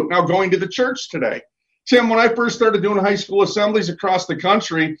their fruit. Now, going to the church today. Tim, when I first started doing high school assemblies across the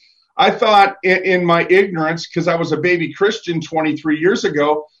country, I thought in my ignorance, because I was a baby Christian 23 years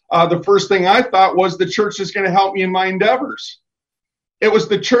ago, the first thing I thought was the church is going to help me in my endeavors. It was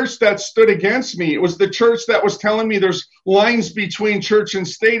the church that stood against me. It was the church that was telling me there's lines between church and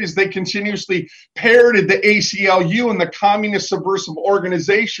state as they continuously parroted the ACLU and the communist subversive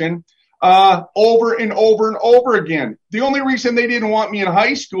organization over and over and over again. The only reason they didn't want me in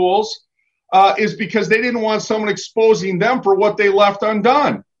high schools is because they didn't want someone exposing them for what they left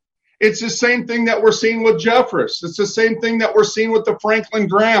undone. It's the same thing that we're seeing with Jeffress. It's the same thing that we're seeing with the Franklin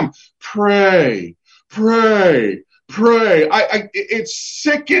Graham. Pray, pray. Pray. It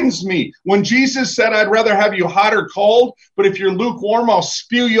sickens me. When Jesus said, I'd rather have you hot or cold, but if you're lukewarm, I'll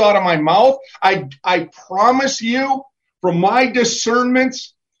spew you out of my mouth. I promise you, from my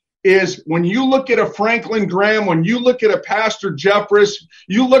discernments, is when you look at a Franklin Graham, when you look at a Pastor Jeffress,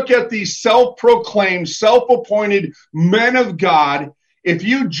 you look at these self-proclaimed, self-appointed men of God, if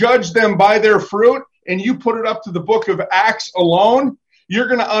you judge them by their fruit and you put it up to the book of Acts alone, you're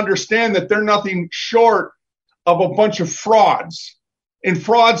going to understand that they're nothing short of a bunch of frauds. And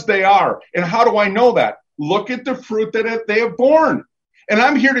frauds they are. And how do I know that? Look at the fruit that they have borne. And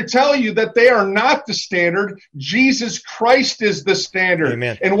I'm here to tell you that they are not the standard. Jesus Christ is the standard.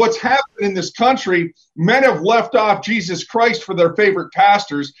 Amen. And what's happened in this country, men have left off Jesus Christ for their favorite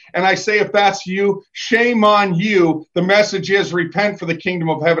pastors. And I say, if that's you, shame on you. The message is, repent, for the kingdom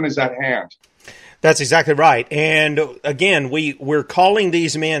of heaven is at hand. That's exactly right. And again, we're calling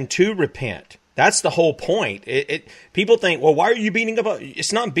these men to repent. That's the whole point. People think, well, why are you beating up?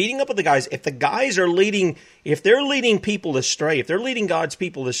 It's not beating up with the guys. If the guys are leading, if they're leading people astray, if they're leading God's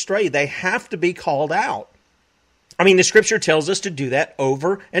people astray, they have to be called out. I mean, the scripture tells us to do that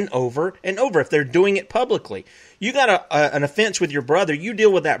over and over and over. If they're doing it publicly, you got an offense with your brother, you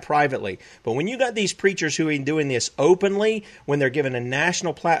deal with that privately. But when you got these preachers who are doing this openly, when they're given a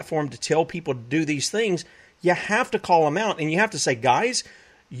national platform to tell people to do these things, you have to call them out, and you have to say, guys,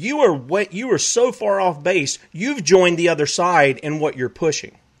 you are so far off base. You've joined the other side in what you're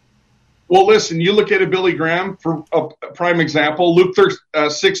pushing. Well, listen, you look at a Billy Graham for a prime example. Luke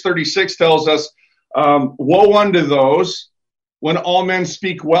 6:36 tells us, woe unto those when all men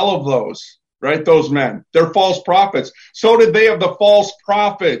speak well of those, right? Those men. They're false prophets. So did they of the false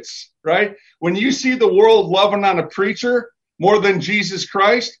prophets, right? When you see the world loving on a preacher more than Jesus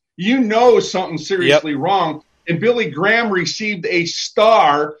Christ, you know something's seriously wrong. And Billy Graham received a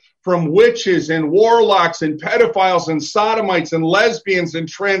star from witches and warlocks and pedophiles and sodomites and lesbians and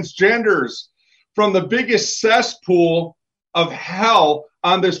transgenders from the biggest cesspool of hell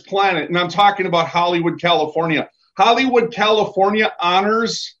on this planet. And I'm talking about Hollywood, California. Hollywood, California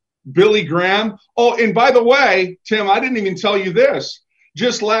honors Billy Graham. Oh, and by the way, Tim, I didn't even tell you this.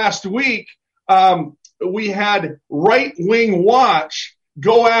 Just last week, we had Right Wing Watch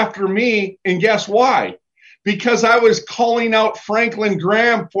go after me, and guess why? Because I was calling out Franklin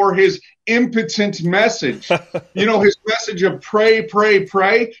Graham for his impotent message. You know, his message of pray, pray,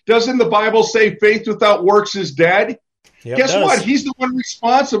 pray. Doesn't the Bible say faith without works is dead? Yep, Guess what? He's the one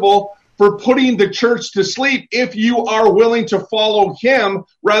responsible for putting the church to sleep if you are willing to follow him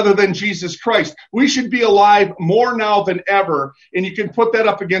rather than Jesus Christ. We should be alive more now than ever. And you can put that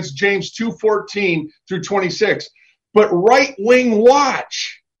up against James 2:14 through 26. But Right Wing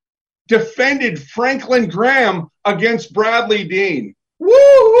Watch defended Franklin Graham against Bradley Dean.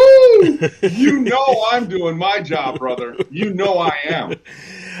 Woo-hoo! You know I'm doing my job, brother. You know I am.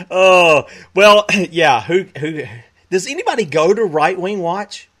 Oh, well, yeah. Who does anybody go to Right Wing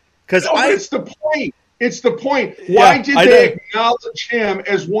Watch? Because it's the point. It's the point. Why did they know. acknowledge him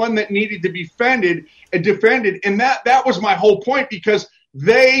as one that needed to be defended? And that was my whole point, because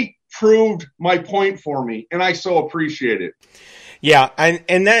they proved my point for me, and I so appreciate it. Yeah,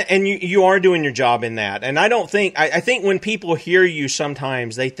 and you are doing your job in that. And I think when people hear you,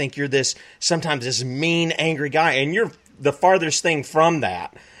 sometimes they think you're this mean, angry guy, and you're the farthest thing from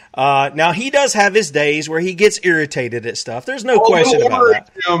that. Now, he does have his days where he gets irritated at stuff. There's no question about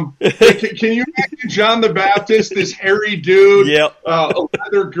that. Can you imagine John the Baptist, this hairy dude, yep. A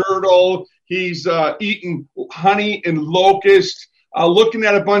leather girdle, he's eating honey and locust, looking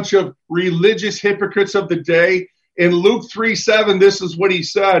at a bunch of religious hypocrites of the day. In Luke 3:7, this is what he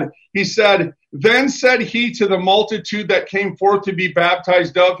said. He said, "Then said he to the multitude that came forth to be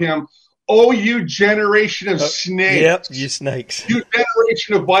baptized of him, O you generation of snakes." Yep, you snakes. "You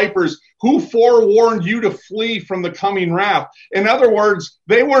generation of vipers, who forewarned you to flee from the coming wrath?" In other words,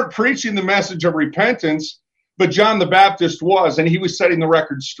 they weren't preaching the message of repentance, but John the Baptist was, and he was setting the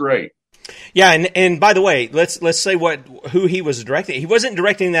record straight. Yeah, and by the way, let's say who he was directing. He wasn't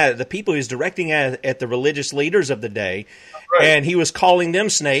directing that at the people. He was directing at the religious leaders of the day, right. And he was calling them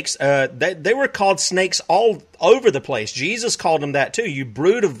snakes. They were called snakes all over the place. Jesus called them that too. You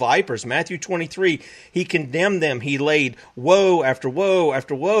brood of vipers. Matthew 23, he condemned them. He laid woe after woe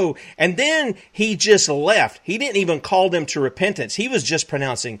after woe, and then he just left. He didn't even call them to repentance. He was just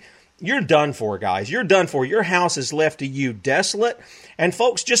pronouncing, "You're done for, guys. You're done for. Your house is left to you desolate." And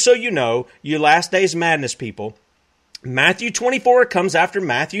folks, just so you know, you Last Days Madness people, Matthew 24 comes after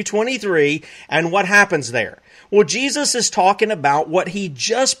Matthew 23, and what happens there? Well, Jesus is talking about what he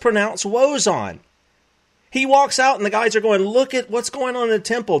just pronounced woes on. He walks out, and the guys are going, "Look at what's going on in the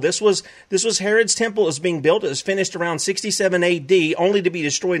temple. This was Herod's temple. It was being built. It was finished around 67 AD, only to be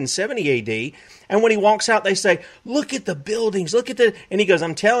destroyed in 70 AD. And when he walks out, they say, "Look at the buildings. Look at the..." And he goes,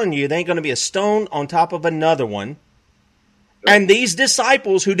 "I'm telling you, there ain't going to be a stone on top of another one." And these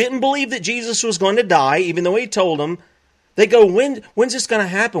disciples who didn't believe that Jesus was going to die, even though he told them, they go, "When's this going to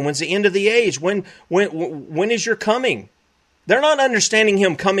happen? When's the end of the age? When is your coming?" They're not understanding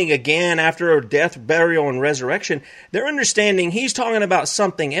him coming again after a death, burial, and resurrection. They're understanding he's talking about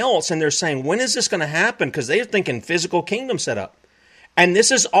something else, and they're saying, "When is this going to happen?" Because they're thinking physical kingdom set up. And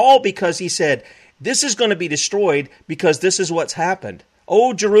this is all because he said, this is going to be destroyed because this is what's happened.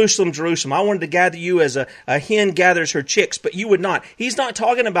 "Oh, Jerusalem, Jerusalem, I wanted to gather you as a hen gathers her chicks, but you would not." He's not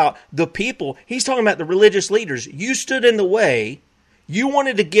talking about the people. He's talking about the religious leaders. You stood in the way. You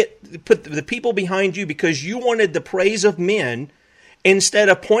wanted to put the people behind you because you wanted the praise of men instead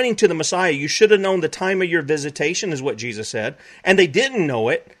of pointing to the Messiah. You should have known the time of your visitation, is what Jesus said. And they didn't know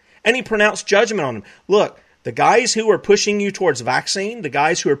it. And he pronounced judgment on them. Look, the guys who are pushing you towards vaccine, the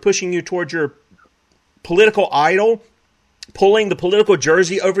guys who are pushing you towards your political idol, pulling the political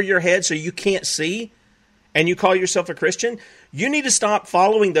jersey over your head so you can't see, and you call yourself a Christian, you need to stop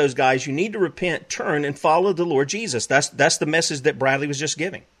following those guys. You need to repent, turn, and follow the Lord Jesus. That's the message that Bradley was just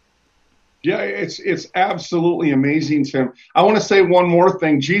giving. Yeah, it's absolutely amazing, Tim. I want to say one more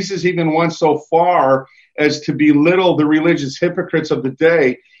thing. Jesus even went so far as to belittle the religious hypocrites of the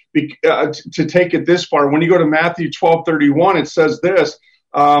day, to take it this far. When you go to Matthew 12:31, it says this,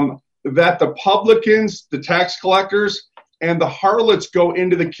 that the publicans, the tax collectors, and the harlots go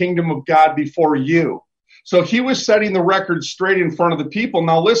into the kingdom of God before you. So he was setting the record straight in front of the people.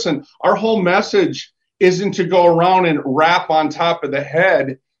 Now listen, our whole message isn't to go around and rap on top of the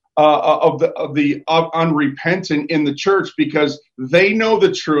head of the unrepentant in the church, because they know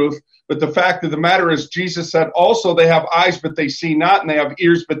the truth. But the fact of the matter is, Jesus said also, they have eyes but they see not, and they have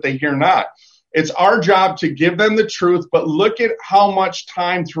ears but they hear not. It's our job to give them the truth. But look at how much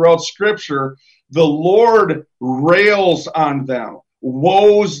time throughout Scripture the Lord rails on them,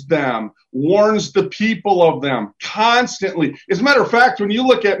 woes them, warns the people of them constantly. As a matter of fact, when you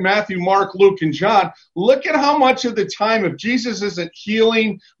look at Matthew, Mark, Luke, and John, look at how much of the time, if Jesus isn't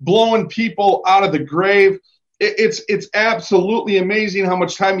healing, blowing people out of the grave, it's absolutely amazing how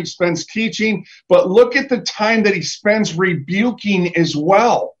much time he spends teaching. But look at the time that he spends rebuking as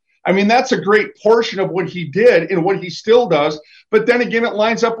well. I mean, that's a great portion of what he did and what he still does. But then again, it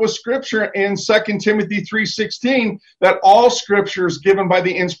lines up with Scripture in 2 Timothy 3:16, that all Scripture is given by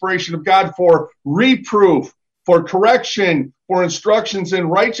the inspiration of God for reproof, for correction, for instructions in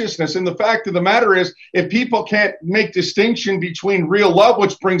righteousness. And the fact of the matter is, if people can't make distinction between real love,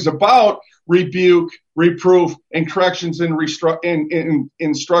 which brings about rebuke, reproof, and corrections and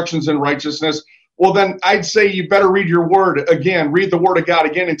instructions in righteousness, well, then I'd say you better read your word again. Read the word of God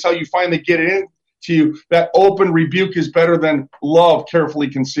again until you finally get it into you. That open rebuke is better than love carefully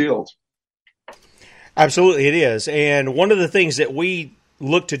concealed. Absolutely, it is. And one of the things that we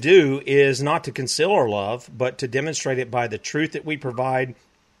look to do is not to conceal our love, but to demonstrate it by the truth that we provide,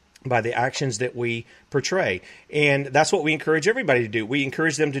 by the actions that we portray. And that's what we encourage everybody to do. We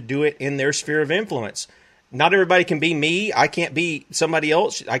encourage them to do it in their sphere of influence. Not everybody can be me. I can't be somebody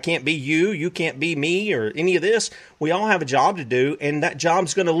else. I can't be you. You can't be me or any of this. We all have a job to do, and that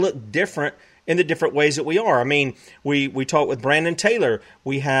job's going to look different in the different ways that we are. I mean, we talked with Brandon Taylor.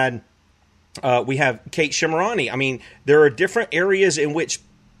 We have Kate Shimerani. I mean, there are different areas in which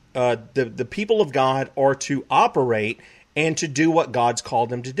the people of God are to operate and to do what God's called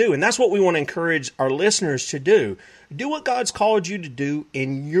them to do. And that's what we want to encourage our listeners to do. Do what God's called you to do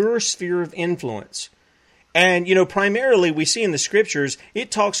in your sphere of influence. And, primarily we see in the scriptures, it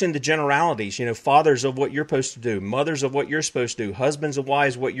talks into generalities, fathers of what you're supposed to do, mothers of what you're supposed to do, husbands and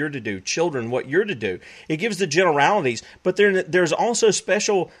wives what you're to do, children what you're to do. It gives the generalities, but there's also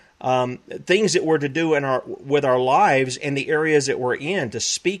special things that we're to do with our lives in the areas that we're in, to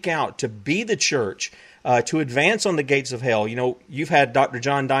speak out, to be the church, to advance on the gates of hell. You've had Dr.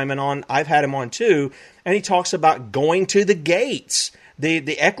 John Diamond on, I've had him on too, and he talks about going to the gates.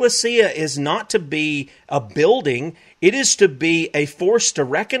 The ecclesia is not to be a building. It is to be a force to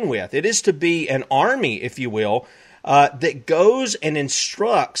reckon with. It is to be an army, if you will, that goes and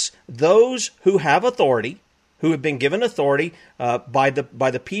instructs those who have authority, who have been given authority by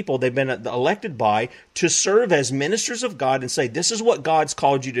the people they've been elected by, to serve as ministers of God and say, this is what God's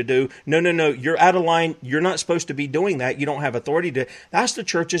called you to do. No, you're out of line. You're not supposed to be doing that. You don't have authority to. That's the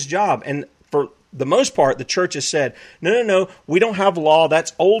church's job. And for the most part, the church has said, no, we don't have law.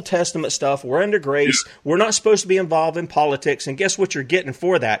 That's Old Testament stuff. We're under grace. We're not supposed to be involved in politics. And guess what you're getting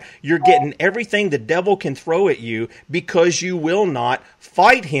for that? You're getting everything the devil can throw at you because you will not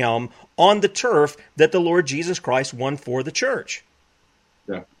fight him on the turf that the Lord Jesus Christ won for the church.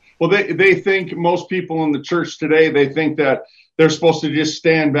 Yeah. Well, they think, most people in the church today, they think that they're supposed to just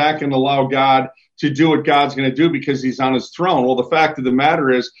stand back and allow God to do what God's going to do because he's on his throne. Well, the fact of the matter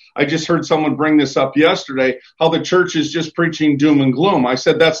is, I just heard someone bring this up yesterday, how the church is just preaching doom and gloom. I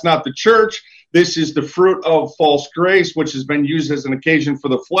said, that's not the church. This is the fruit of false grace, which has been used as an occasion for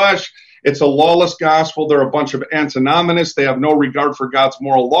the flesh. It's a lawless gospel. They're a bunch of antinomianists. They have no regard for God's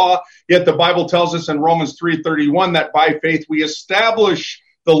moral law. Yet the Bible tells us in Romans 3:31 that by faith we establish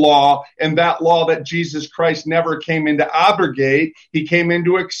the law, and that law that Jesus Christ never came in to abrogate. He came in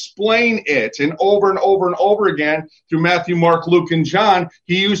to explain it. And over and over again, through Matthew, Mark, Luke, and John,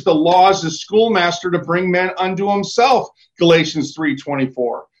 he used the law as a schoolmaster to bring men unto himself, Galatians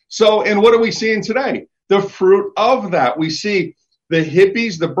 3:24. So, and what are we seeing today? The fruit of that. We see the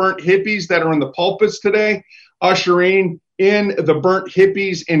hippies, the burnt hippies that are in the pulpits today, ushering in the burnt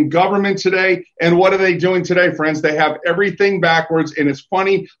hippies in government today. And what are they doing today, friends? They have everything backwards, and it's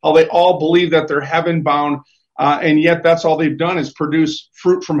funny how they all believe that they're heaven-bound, and yet that's all they've done is produce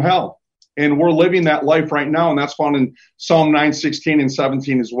fruit from hell. And we're living that life right now, and that's found in Psalm 9:16 and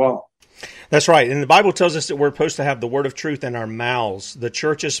 17 as well. That's right. And the Bible tells us that we're supposed to have the word of truth in our mouths. The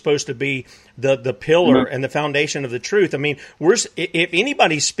church is supposed to be the pillar and the foundation of the truth. I mean, if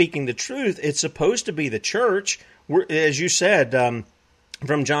anybody's speaking the truth, it's supposed to be the church. As you said,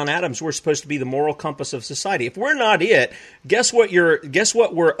 from John Adams, we're supposed to be the moral compass of society. If we're not it, guess what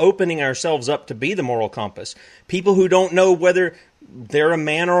we're opening ourselves up to be the moral compass? People who don't know whether they're a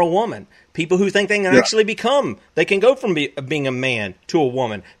man or a woman. People who think they can actually they can go from being a man to a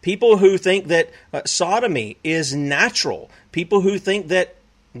woman. People who think that sodomy is natural. People who think that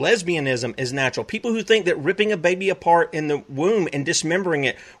lesbianism is natural. People who think that ripping a baby apart in the womb and dismembering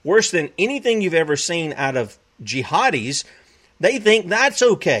it, worse than anything you've ever seen out of jihadis, they think that's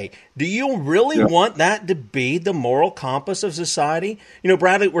okay. Do you really want that to be the moral compass of society?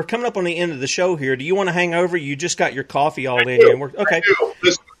 Bradley, we're coming up on the end of the show here. Do you want to hang over? You just got your coffee all in you. Okay.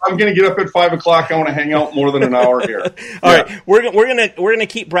 Listen, I'm going to get up at 5 o'clock. I want to hang out more than an hour here. All right. We're gonna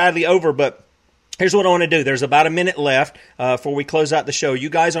keep Bradley over, but here's what I want to do. There's about a minute left before we close out the show. You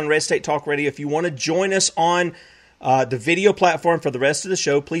guys on Red State Talk Radio, if you want to join us on the video platform for the rest of the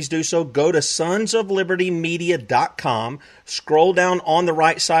show, please do so. Go to sonsoflibertymedia.com. Scroll down on the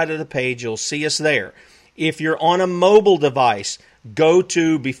right side of the page. You'll see us there. If you're on a mobile device, go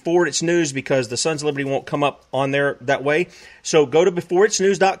to Before It's News, because the Sons of Liberty won't come up on there that way. So go to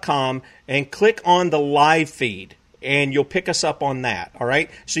beforeitsnews.com and click on the live feed, and you'll pick us up on that. All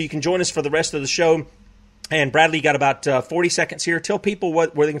right? So you can join us for the rest of the show. And Bradley, you got about 40 seconds here. Tell people where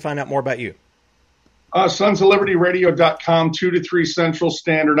they can find out more about you. SonsOfLibertyRadio.com, 2 to 3 Central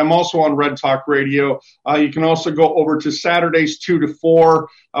Standard. I'm also on Red Talk Radio. You can also go over to Saturdays 2 to 4.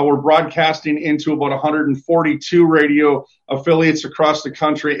 We're broadcasting into about 142 radio affiliates across the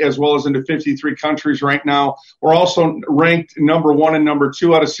country, as well as into 53 countries right now. We're also ranked number 1 and number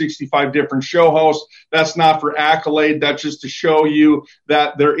 2 out of 65 different show hosts. That's not for accolade. That's just to show you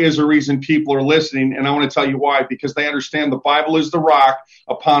that there is a reason people are listening. And I want to tell you why, because they understand the Bible is the rock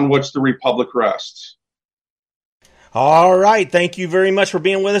upon which the republic rests. All right. Thank you very much for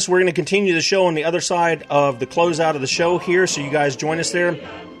being with us. We're going to continue the show on the other side of the closeout of the show here, so you guys join us there.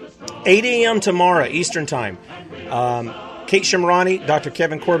 8 a.m. tomorrow, Eastern Time. Kate Shimrani, Dr.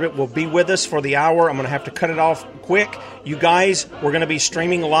 Kevin Corbett will be with us for the hour. I'm going to have to cut it off quick. You guys, we're going to be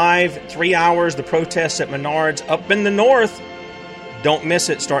streaming live 3 hours, the protests at Menards up in the north. Don't miss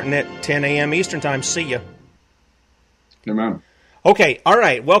it, starting at 10 a.m. Eastern Time. See ya. Amen. Okay, all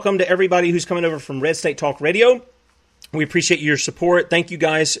right. Welcome to everybody who's coming over from Red State Talk Radio. We appreciate your support. Thank you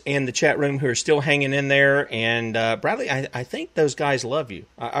guys in the chat room who are still hanging in there. And Bradley, I think those guys love you.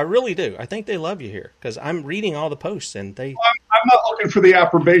 I really do. I think they love you here because I'm reading all the posts and they. I'm not looking for the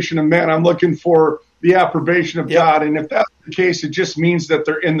approbation of men. I'm looking for the approbation of God. And if that's the case, it just means that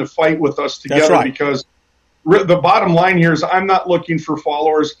they're in the fight with us together. That's right. Because the bottom line here is I'm not looking for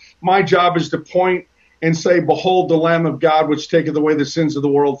followers. My job is to point and say, behold the Lamb of God, which taketh away the sins of the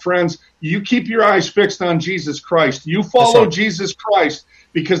world. Friends, you keep your eyes fixed on Jesus Christ. You follow Jesus Christ,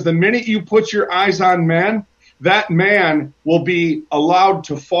 because the minute you put your eyes on man, that man will be allowed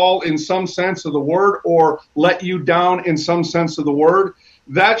to fall in some sense of the word or let you down in some sense of the word.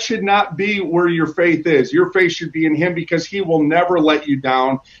 That should not be where your faith is. Your faith should be in him, because he will never let you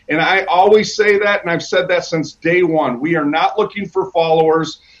down. And I always say that, and I've said that since day one. We are not looking for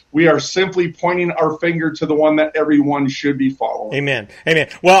followers. We are simply pointing our finger to the one that everyone should be following. Amen. Amen.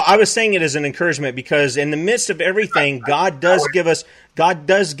 Well, I was saying it as an encouragement because in the midst of everything, God does give us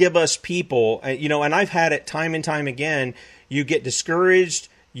people, and I've had it time and time again. You get discouraged.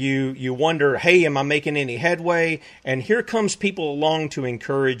 You wonder, hey, am I making any headway? And here comes people along to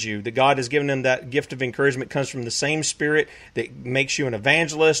encourage you. That God has given them that gift of encouragement. Comes from the same Spirit that makes you an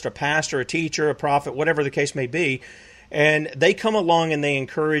evangelist, a pastor, a teacher, a prophet, whatever the case may be. And they come along and they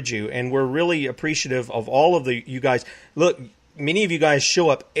encourage you, and we're really appreciative of all of you guys. Look, many of you guys show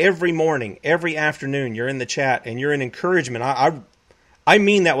up every morning, every afternoon. You're in the chat, and you're an encouragement. I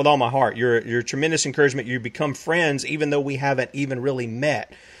mean that with all my heart. You're a tremendous encouragement. You become friends, even though we haven't even really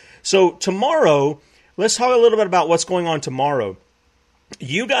met. So tomorrow, let's talk a little bit about what's going on tomorrow.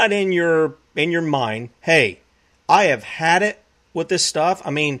 You got in your mind, hey, I have had it with this stuff.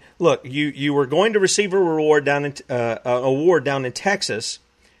 I mean, look, you were going to receive a reward award down in Texas,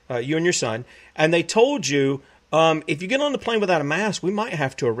 you and your son, and they told you if you get on the plane without a mask, we might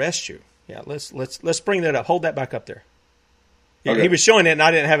have to arrest you. Yeah, let's bring that up. Hold that back up there. Yeah, okay. He was showing it, and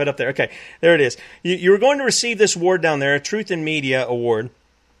I didn't have it up there. Okay, there it is. You were going to receive this award down there, a Truth in Media award.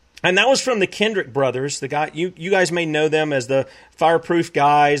 And that was from the Kendrick brothers. The guy you guys may know them as the Fireproof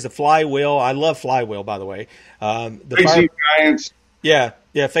guys, the Flywheel. I love Flywheel, by the way. The Facing Giants. Yeah,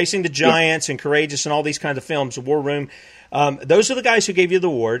 Facing the Giants and Courageous and all these kinds of films, War Room. Those are the guys who gave you the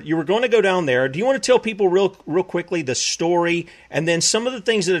award. You were going to go down there. Do you want to tell people real quickly the story and then some of the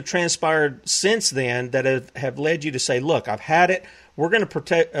things that have transpired since then that have led you to say, look, I've had it. We're going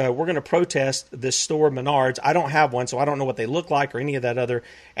to protest this store, Menards. I don't have one, so I don't know what they look like or any of that other.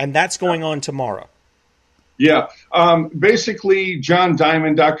 And that's going on tomorrow. Yeah. Basically,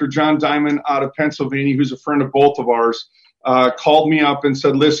 Dr. John Diamond out of Pennsylvania, who's a friend of both of ours, called me up and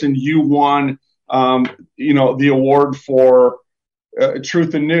said, listen, you won, the award for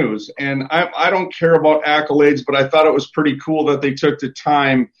Truth in News. And I don't care about accolades, but I thought it was pretty cool that they took the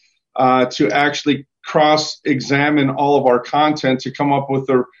time to actually cross-examine all of our content to come up with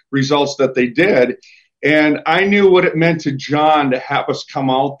the results that they did. And I knew what it meant to John to have us come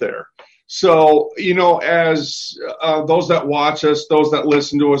out there. So, as those that watch us, those that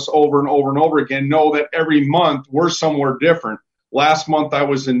listen to us over and over and over again, know that every month we're somewhere different. Last month I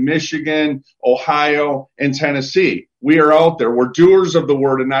was in Michigan, Ohio, and Tennessee. We are out there. We're doers of the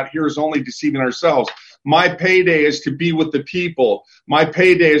word and not hearers only, deceiving ourselves. My payday is to be with the people. My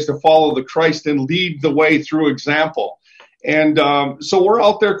payday is to follow the Christ and lead the way through example. And so we're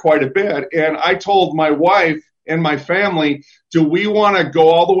out there quite a bit. And I told my wife and my family, do we want to go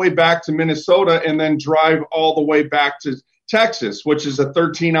all the way back to Minnesota and then drive all the way back to Texas, which is a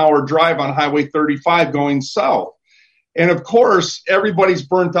 13-hour drive on Highway 35 going south? And of course, everybody's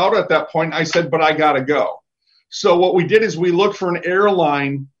burnt out at that point. I said, but I got to go. So what we did is we looked for an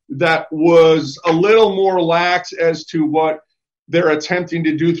airline that was a little more lax as to what they're attempting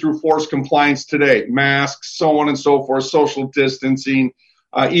to do through forced compliance today, masks, so on and so forth, social distancing,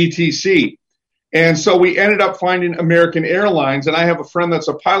 etc. And so we ended up finding American Airlines, and I have a friend that's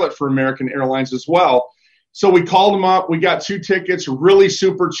a pilot for American Airlines as well. So we called them up. We got 2 tickets, really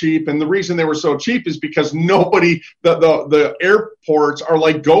super cheap. And the reason they were so cheap is because nobody, the airports are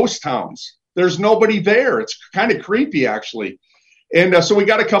like ghost towns. There's nobody there. It's kind of creepy, actually. And so we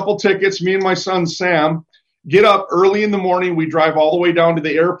got a couple tickets. Me and my son, Sam, get up early in the morning. We drive all the way down to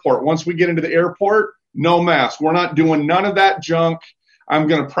the airport. Once we get into the airport, no mask. We're not doing none of that junk. I'm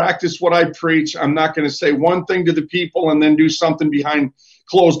going to practice what I preach. I'm not going to say one thing to the people and then do something behind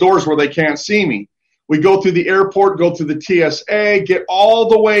closed doors where they can't see me. We go through the airport, go through the TSA, get all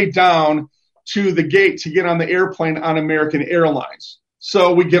the way down to the gate to get on the airplane on American Airlines.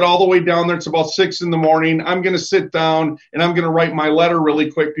 So we get all the way down there. It's about 6 a.m. I'm going to sit down and I'm going to write my letter really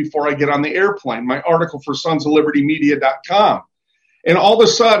quick before I get on the airplane, my article for sonsoflibertymedia.com. And all of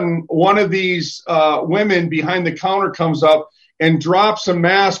a sudden, one of these women behind the counter comes up and drops a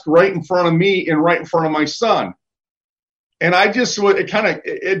mask right in front of me and right in front of my son. And I just,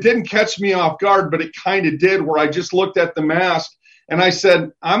 it didn't catch me off guard, but it kind of did, where I just looked at the mask and I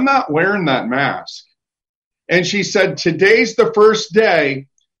said, I'm not wearing that mask. And she said, today's the first day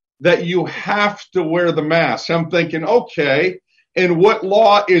that you have to wear the mask. I'm thinking, okay, and what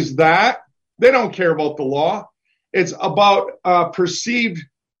law is that? They don't care about the law. It's about perceived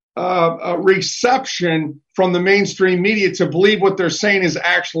reception from the mainstream media to believe what they're saying is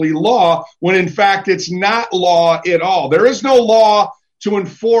actually law, when in fact it's not law at all. There is no law to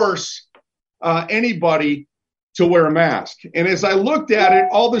enforce anybody to wear a mask. And as I looked at it,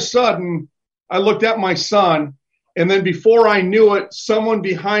 all of a sudden, I looked at my son, and then before I knew it, someone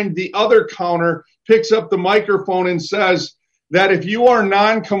behind the other counter picks up the microphone and says that if you are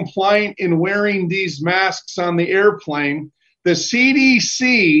non-compliant in wearing these masks on the airplane, the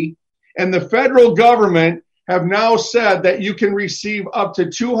CDC and the federal government have now said that you can receive up to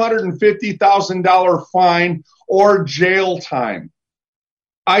 $250,000 fine or jail time.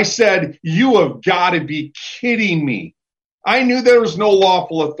 I said, you have got to be kidding me. I knew there was no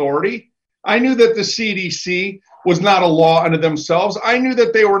lawful authority. I knew that the CDC was not a law unto themselves. I knew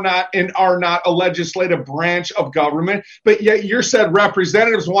that they were not and are not a legislative branch of government, but yet your said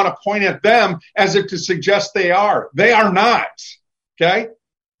representatives want to point at them as if to suggest they are. They are not, okay?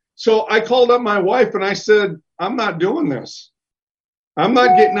 So I called up my wife and I said, I'm not doing this. I'm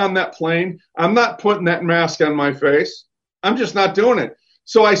not getting on that plane. I'm not putting that mask on my face. I'm just not doing it.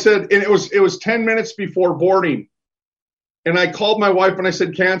 So I said, and it was 10 minutes before boarding, and I called my wife and I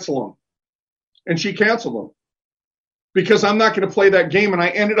said, cancel them. And she canceled them because I'm not going to play that game. And I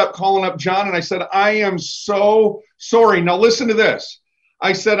ended up calling up John and I said, I am so sorry. Now listen to this.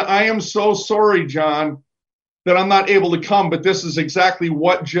 I said, I am so sorry, John, that I'm not able to come, but this is exactly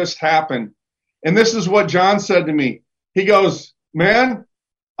what just happened. And this is what John said to me. He goes, man,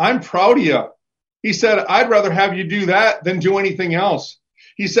 I'm proud of you. He said, I'd rather have you do that than do anything else.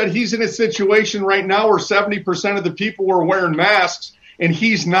 He said he's in a situation right now where 70% of the people were wearing masks and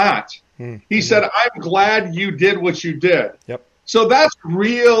he's not. He said, I'm glad you did what you did. Yep. So that's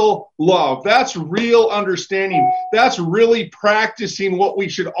real love. That's real understanding. That's really practicing what we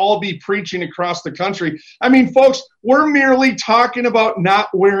should all be preaching across the country. I mean, folks, we're merely talking about not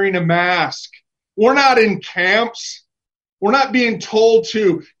wearing a mask. We're not in camps. We're not being told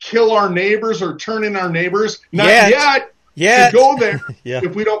to kill our neighbors or turn in our neighbors. Not yet. To go there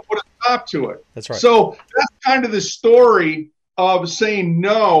if we don't put a stop to it. That's right. So that's kind of the story of saying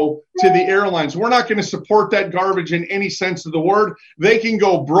no to the airlines. We're not going to support that garbage in any sense of the word. They can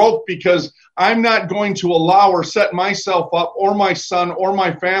go broke because I'm not going to allow or set myself up or my son or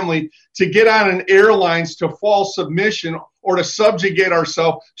my family to get on an airlines to false submission or to subjugate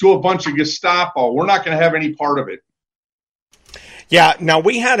ourselves to a bunch of Gestapo. We're not going to have any part of it. Yeah, now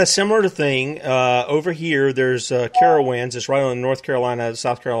we had a similar thing over here. There's Carowinds. It's right on the North Carolina,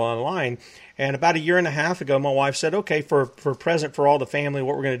 South Carolina line. And about a year and a half ago, my wife said, okay, for a present for all the family,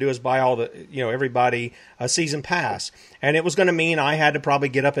 what we're going to do is buy everybody a season pass. And it was going to mean I had to probably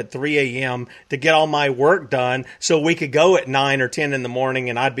get up at 3 a.m. to get all my work done so we could go at 9 or 10 in the morning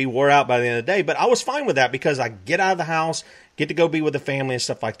and I'd be wore out by the end of the day. But I was fine with that because I get out of the house, get to go be with the family and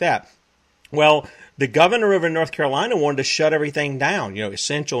stuff like that. Well, the governor over in North Carolina wanted to shut everything down,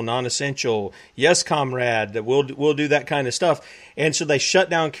 essential, non-essential, yes, comrade, we'll do that kind of stuff. And so they shut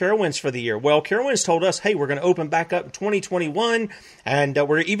down Carowinds for the year. Well, Carowinds told us, hey, we're going to open back up in 2021, and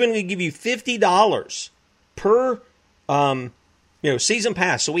we're even going to give you $50 per season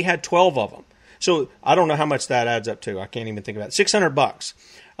pass. So we had 12 of them. So I don't know how much that adds up to. I can't even think about it. $600.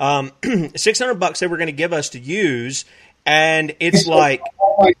 $600 they were going to give us to use, and it's like...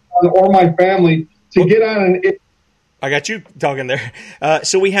 or my family to get on an... I got you talking there.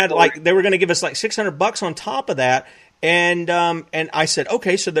 So we had they were going to give us like $600 on top of that, And I said,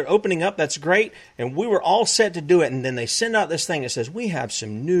 okay, so they're opening up. That's great. And we were all set to do it. And then they send out this thing that says, we have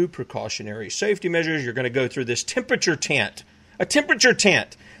some new precautionary safety measures. You're going to go through this temperature tent, a temperature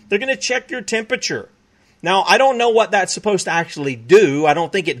tent. They're going to check your temperature. Now, I don't know what that's supposed to actually do. I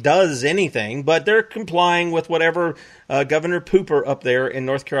don't think it does anything, but they're complying with whatever Governor Pooper up there in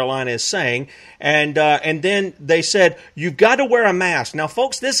North Carolina is saying. And then they said, you've got to wear a mask. Now,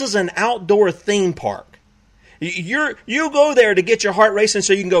 folks, this is an outdoor theme park. You go there to get your heart racing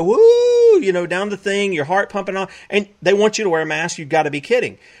so you can go, woo, down the thing, your heart pumping on, and they want you to wear a mask. You've got to be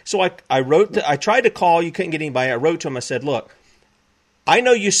kidding. So I tried to call. You couldn't get anybody. I wrote to them. I said, look, I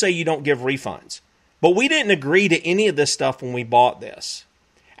know you say you don't give refunds, but we didn't agree to any of this stuff when we bought this.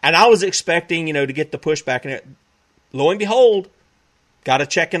 And I was expecting, to get the pushback. And lo and behold, got a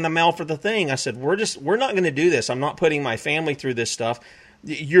check in the mail for the thing. I said, we're not going to do this. I'm not putting my family through this stuff.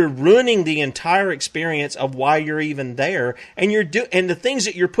 You're ruining the entire experience of why you're even there. And and the things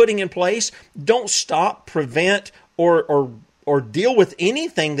that you're putting in place don't stop, prevent, or deal with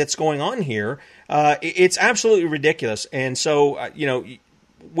anything that's going on here. It's absolutely ridiculous. And so,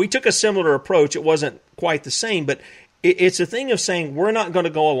 we took a similar approach. It wasn't quite the same, but it's a thing of saying we're not going to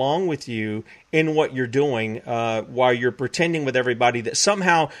go along with you in what you're doing while you're pretending with everybody that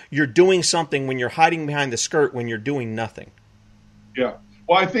somehow you're doing something when you're hiding behind the skirt when you're doing nothing. Yeah.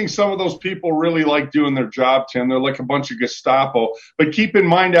 Well, I think some of those people really like doing their job, Tim. They're like a bunch of Gestapo. But keep in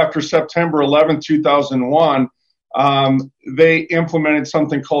mind, after September 11, 2001, they implemented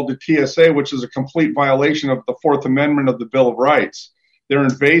something called the TSA, which is a complete violation of the Fourth Amendment of the Bill of Rights. They're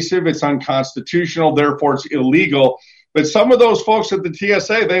invasive, it's unconstitutional, therefore it's illegal. But some of those folks at the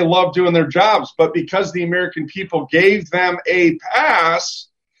TSA, they love doing their jobs. But because the American people gave them a pass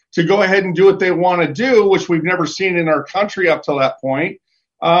to go ahead and do what they want to do, which we've never seen in our country up to that point,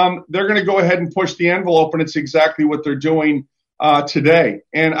 they're going to go ahead and push the envelope, and it's exactly what they're doing today.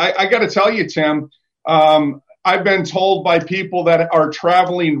 And I got to tell you, Tim, I've been told by people that are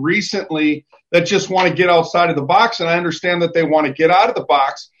traveling recently that just want to get outside of the box, and I understand that they want to get out of the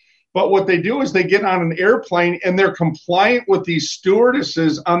box. But what they do is they get on an airplane, and they're compliant with these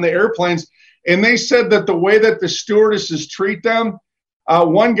stewardesses on the airplanes. And they said that the way that the stewardesses treat them,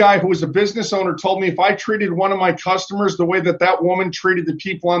 one guy who was a business owner told me if I treated one of my customers the way that that woman treated the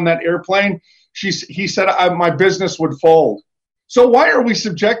people on that airplane, he said my business would fold. So why are we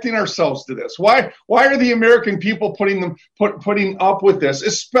subjecting ourselves to this? Why are the American people putting up with this?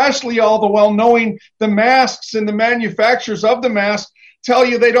 Especially all the while knowing the masks and the manufacturers of the masks tell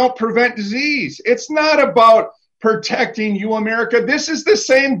you they don't prevent disease. It's not about protecting you, America. This is the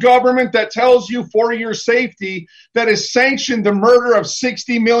same government that tells you for your safety that has sanctioned the murder of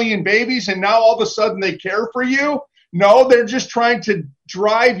 60 million babies, and now all of a sudden they care for you. No, they're just trying to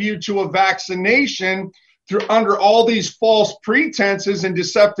drive you to a vaccination under all these false pretenses and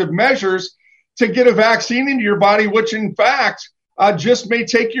deceptive measures to get a vaccine into your body, which in fact just may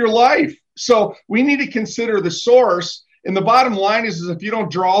take your life. So we need to consider the source. And the bottom line is if you don't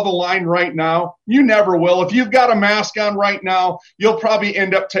draw the line right now, you never will. If you've got a mask on right now, you'll probably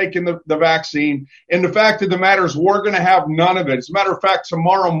end up taking the vaccine. And the fact of the matter is we're going to have none of it. As a matter of fact,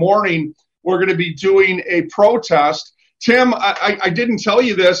 tomorrow morning, we're going to be doing a protest. Tim, I didn't tell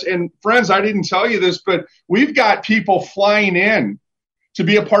you this, and friends, I didn't tell you this, but we've got people flying in to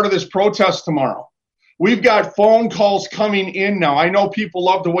be a part of this protest tomorrow. We've got phone calls coming in now. I know people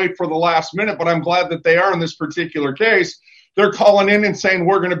love to wait for the last minute, but I'm glad that they are in this particular case. They're calling in and saying,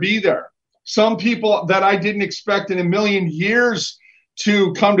 we're going to be there. Some people that I didn't expect in a million years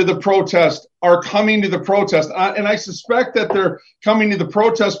to come to the protest are coming to the protest. And I suspect that they're coming to the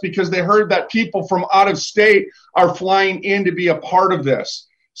protest because they heard that people from out of state are flying in to be a part of this.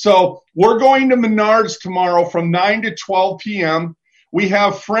 So we're going to Menards tomorrow from 9 to 12 p.m. We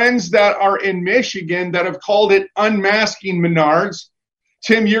have friends that are in Michigan that have called it Unmasking Menards.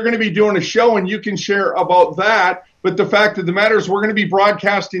 Tim, you're going to be doing a show and you can share about that. But the fact of the matter is we're going to be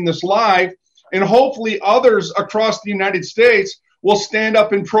broadcasting this live, and hopefully others across the United States will stand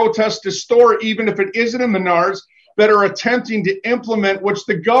up and protest a store, even if it isn't a Menards, that are attempting to implement which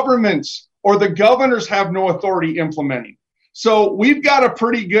the governments or the governors have no authority implementing. So we've got a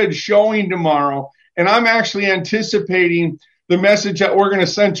pretty good showing tomorrow, and I'm actually anticipating the message that we're going to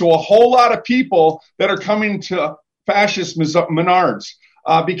send to a whole lot of people that are coming to fascist Menards,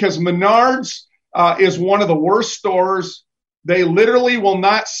 because Menards is one of the worst stores. They literally will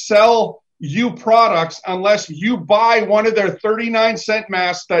not sell you products unless you buy one of their 39-cent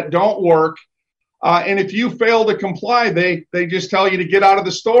masks that don't work. And if you fail to comply, they just tell you to get out of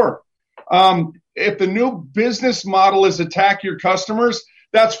the store. If the new business model is attack your customers,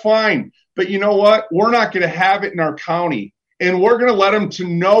 that's fine. But you know what? We're not going to have it in our county. And we're going to let them to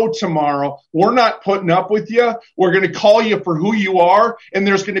know tomorrow, we're not putting up with you. We're going to call you for who you are. And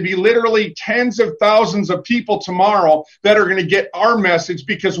there's going to be literally tens of thousands of people tomorrow that are going to get our message,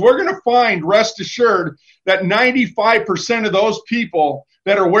 because we're going to find, rest assured, that 95% of those people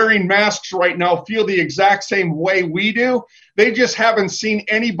that are wearing masks right now feel the exact same way we do. They just haven't seen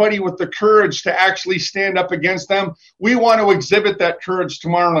anybody with the courage to actually stand up against them. We want to exhibit that courage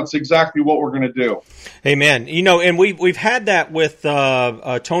tomorrow, and that's exactly what we're going to do. Amen. You know, and we've had that with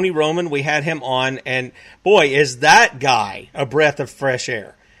Tony Roman. We had him on, and boy, is that guy a breath of fresh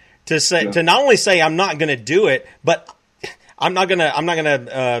air to say, to not only say I'm not going to do it, but I'm not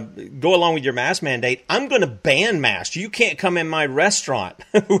gonna go along with your mask mandate. I'm gonna ban masks. You can't come in my restaurant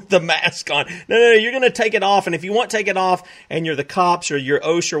with the mask on. No, you're gonna take it off. And if you want to take it off, and you're the cops or you're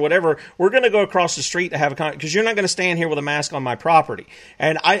OSHA or whatever, we're gonna go across the street to have a conversation, because you're not gonna stand here with a mask on my property.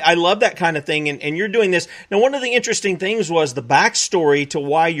 And I love that kind of thing. And you're doing this now. One of the interesting things was the backstory to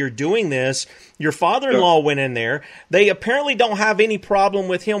why you're doing this. Your father-in-law went in there. They apparently don't have any problem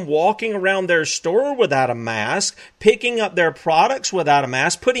with him walking around their store without a mask, picking up their products without a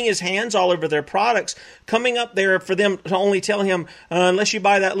mask, putting his hands all over their products, coming up there for them to only tell him, unless you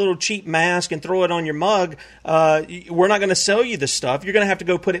buy that little cheap mask and throw it on your mug, we're not going to sell you the stuff. You're going to have to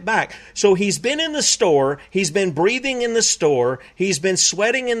go put it back. So he's been in the store. He's been breathing in the store. He's been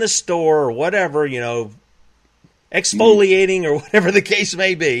sweating in the store, or whatever, exfoliating or whatever the case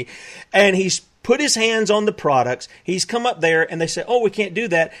may be. And he's put his hands on the products. He's come up there and they say, oh, we can't do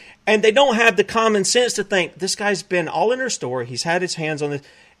that. And they don't have the common sense to think, this guy's been all in our store. He's had his hands on this,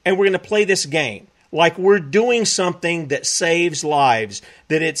 and we're going to play this game. Like we're doing something that saves lives,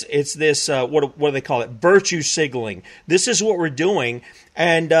 that it's this, what do they call it? Virtue signaling. This is what we're doing.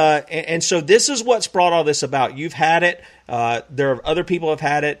 And so this is what's brought all this about. You've had it. There are other people who have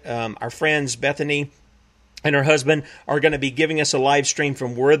had it. Our friends, Bethany and her husband, are going to be giving us a live stream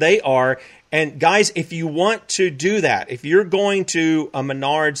from where they are. And guys, if you want to do that, if you're going to a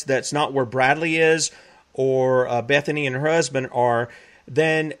Menards that's not where Bradley is, or Bethany and her husband are,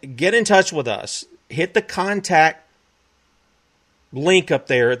 then get in touch with us. Hit the contact link up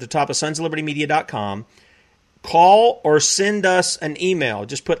there at the top of sonsoflibertymedia.com. Call or send us an email.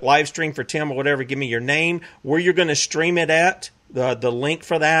 Just put live stream for Tim or whatever. Give me your name, where you're going to stream it at, the link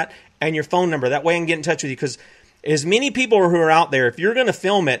for that, and your phone number. That way I can get in touch with you, because as many people who are out there, if you're going to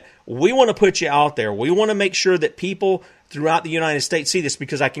film it, we want to put you out there. We want to make sure that people throughout the United States see this,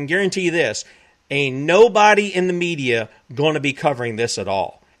 because I can guarantee you this, ain't nobody in the media going to be covering this at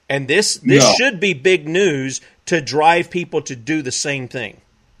all. And this should be big news to drive people to do the same thing.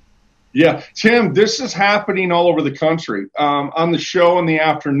 Yeah, Tim, this is happening all over the country. On the show in the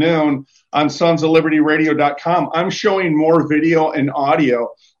afternoon on sonsoflibertyradio.com, I'm showing more video and audio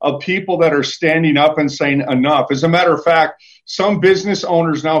of people that are standing up and saying enough. As a matter of fact, some business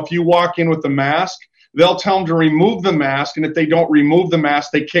owners now, if you walk in with a mask, they'll tell them to remove the mask, and if they don't remove the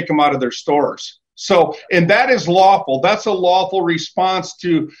mask, they kick them out of their stores. So, and that is lawful. That's a lawful response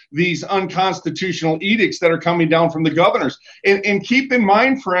to these unconstitutional edicts that are coming down from the governors. And keep in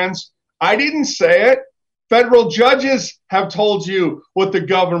mind, friends, I didn't say it. Federal judges have told you what the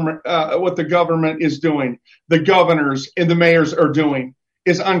government is doing. The governors and the mayors are doing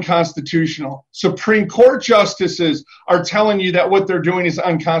is unconstitutional. Supreme Court justices are telling you that what they're doing is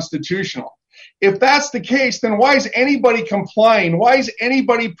unconstitutional. If that's the case, then why is anybody complying? Why is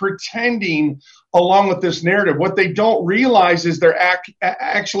anybody pretending along with this narrative? What they don't realize is they're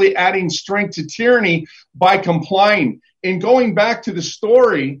actually adding strength to tyranny by complying. And going back to the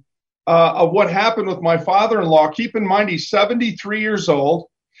story of what happened with my father-in-law, keep in mind he's 73 years old.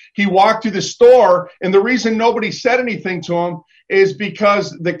 He walked to the store, and the reason nobody said anything to him is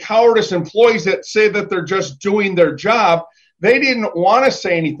because the cowardice employees that say that they're just doing their job, they didn't want to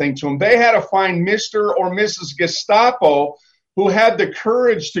say anything to him. They had to find Mr. or Mrs. Gestapo who had the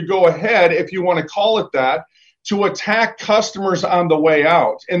courage to go ahead, if you want to call it that, to attack customers on the way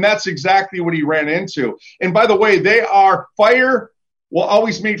out. And that's exactly what he ran into. And by the way, they are fire will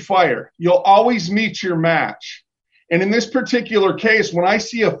always meet fire. You'll always meet your match. And in this particular case, when I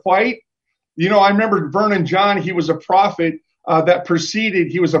see a fight, I remember Vernon John, he was a prophet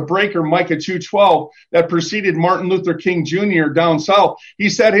he was a breaker, Micah 2:12, that preceded Martin Luther King Jr. down south. He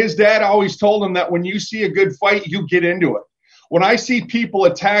said his dad always told him that when you see a good fight, you get into it. When I see people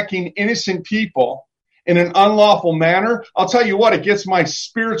attacking innocent people in an unlawful manner, I'll tell you what, it gets my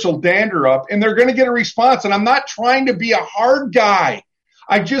spiritual dander up, and they're going to get a response. And I'm not trying to be a hard guy.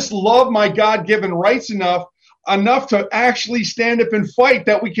 I just love my God-given rights enough to actually stand up and fight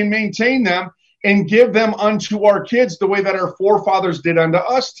that we can maintain them and give them unto our kids the way that our forefathers did unto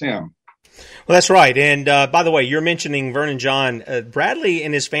us, Tim. Well, that's right. And by the way, you're mentioning Vernon John. Bradley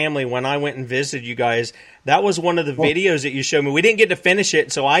and his family, when I went and visited you guys, that was one of the videos that you showed me. We didn't get to finish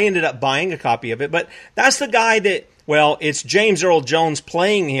it, so I ended up buying a copy of it. But that's the guy that, well, it's James Earl Jones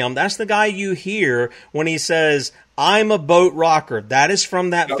playing him. That's the guy you hear when he says, "I'm a boat rocker." That is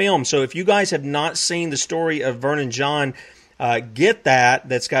from that film. So if you guys have not seen the story of Vernon John, get that.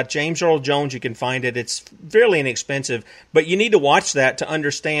 That's got James Earl Jones. You can find it. It's fairly inexpensive, but you need to watch that to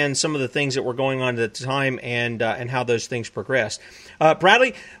understand some of the things that were going on at the time and how those things progressed.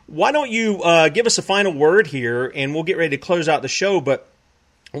 Bradley, why don't you give us a final word here, and we'll get ready to close out the show. But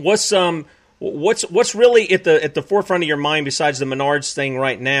what's really at the forefront of your mind besides the Menards thing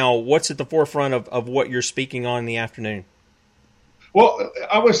right now? What's at the forefront of what you're speaking on in the afternoon? Well,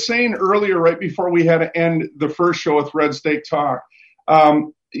 I was saying earlier, right before we had to end the first show with Red Steak Talk,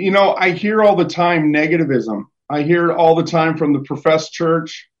 I hear all the time negativism. I hear all the time from the professed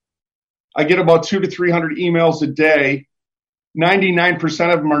church. I get about 200 to 300 emails a day.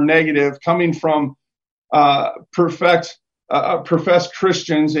 99% of them are negative, coming from professed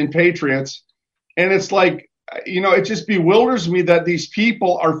Christians and patriots. And it's like, it just bewilders me that these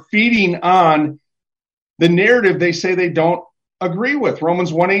people are feeding on the narrative they say they don't agree with.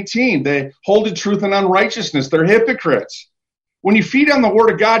 Romans 1:18, they hold to truth and unrighteousness. They're hypocrites. When you feed on the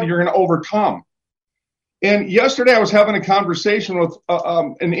word of God, you're going to overcome. And yesterday I was having a conversation with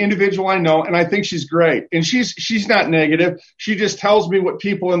an individual I know, and I think she's great. And she's not negative. She just tells me what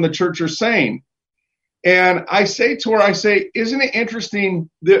people in the church are saying. And I say to her, isn't it interesting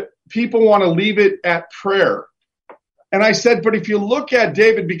that people want to leave it at prayer? And I said, but if you look at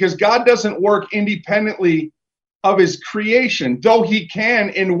David, because God doesn't work independently of his creation, though he can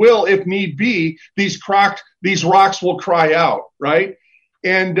and will, if need be, these rocks will cry out, right?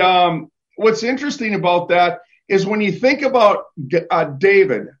 And what's interesting about that is when you think about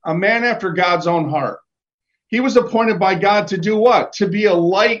David, a man after God's own heart, he was appointed by God to do what? To be a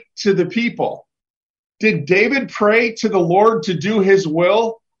light to the people. Did David pray to the Lord to do his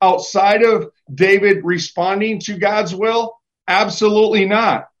will outside of David responding to God's will? Absolutely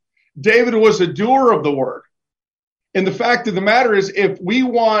not. David was a doer of the word. And the fact of the matter is, if we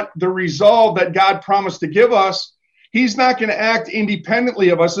want the resolve that God promised to give us, he's not going to act independently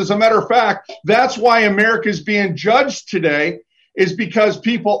of us. As a matter of fact, that's why America is being judged today, is because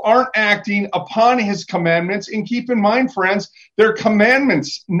people aren't acting upon his commandments. And keep in mind, friends, they're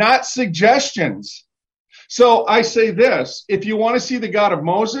commandments, not suggestions. So I say this, if you want to see the God of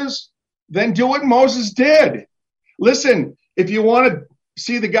Moses, then do what Moses did. Listen, if you want to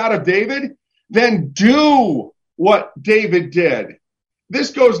see the God of David, then do what David did.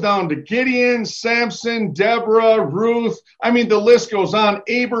 This goes down to Gideon, Samson, Deborah, Ruth. I mean, the list goes on.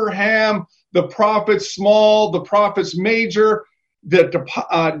 Abraham, the prophets small, the prophets major,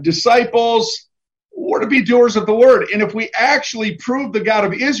 the disciples. We're to be doers of the word. And if we actually prove the God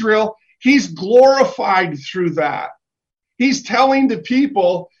of Israel, he's glorified through that. He's telling the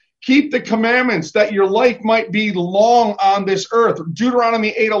people, keep the commandments that your life might be long on this earth.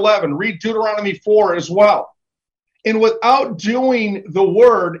 Deuteronomy 8:11. Read Deuteronomy 4 as well. And without doing the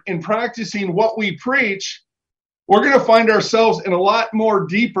word and practicing what we preach, we're going to find ourselves in a lot more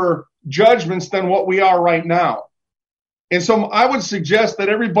deeper judgments than what we are right now. And so I would suggest that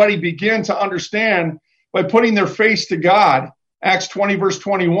everybody begin to understand by putting their face to God, Acts 20, verse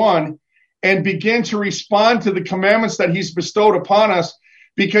 21, and begin to respond to the commandments that he's bestowed upon us,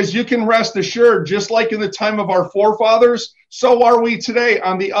 because you can rest assured, just like in the time of our forefathers, so are we today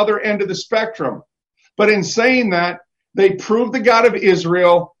on the other end of the spectrum. But in saying that, they proved the God of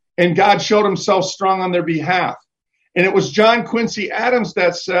Israel, and God showed himself strong on their behalf. And it was John Quincy Adams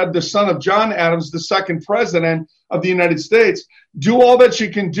that said, the son of John Adams, the second president of the United States, do all that you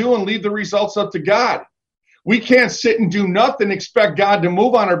can do and leave the results up to God. We can't sit and do nothing, expect God to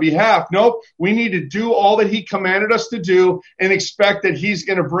move on our behalf. Nope, we need to do all that he commanded us to do and expect that he's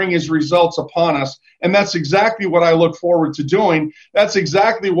going to bring his results upon us. And that's exactly what I look forward to doing. That's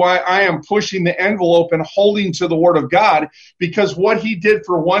exactly why I am pushing the envelope and holding to the word of God, because what he did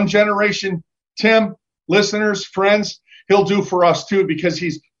for one generation, Tim, listeners, friends, he'll do for us too, because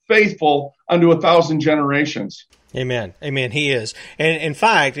he's faithful unto 1,000 generations. Amen. Amen. He is. And in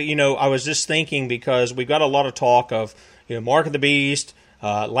fact, I was just thinking, because we've got a lot of talk of, Mark of the Beast,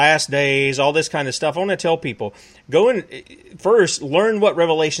 last days, all this kind of stuff. I want to tell people, go and first learn what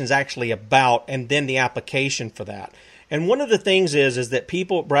Revelation is actually about, and then the application for that. And one of the things is that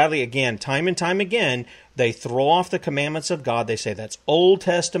people, Bradley, again, time and time again, they throw off the commandments of God. They say that's Old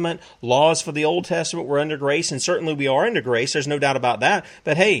Testament, laws for the Old Testament, we're under grace, and certainly we are under grace. There's no doubt about that.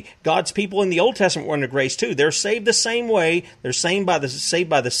 But hey, God's people in the Old Testament were under grace too. They're saved the same way. They're saved by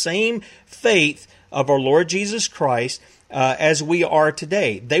the same faith of our Lord Jesus Christ as we are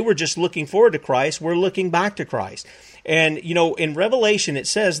today. They were just looking forward to Christ. We're looking back to Christ. And, in Revelation, it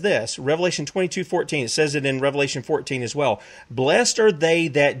says this, Revelation 22:14, it says it in Revelation 14 as well. Blessed are they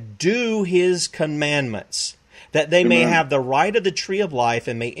that do His commandments, that they may have the right of the tree of life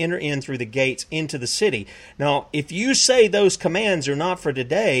and may enter in through the gates into the city. Now, if you say those commands are not for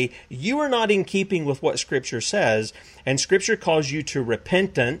today, you are not in keeping with what Scripture says, and Scripture calls you to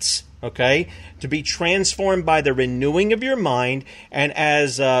repentance, okay, to be transformed by the renewing of your mind. And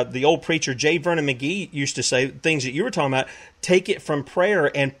as the old preacher J. Vernon McGee used to say, things that you were talking about, take it from prayer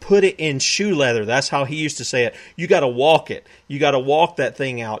and put it in shoe leather. That's how he used to say it. You got to walk it. You got to walk that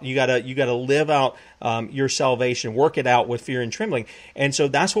thing out. You got to live out your salvation, work it out with fear and trembling. And so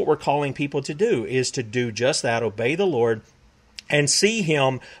that's what we're calling people to do, is to do just that, obey the Lord and see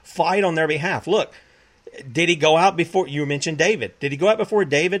Him fight on their behalf. Look, did he go out before? You mentioned David. Did he go out before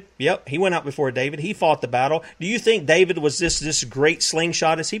David? Yep, he went out before David. He fought the battle. Do you think David was this great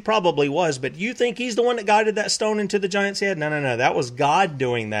slingshotist? He probably was, but do you think he's the one that guided that stone into the giant's head? No. That was God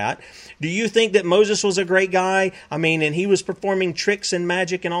doing that. Do you think that Moses was a great guy? And he was performing tricks and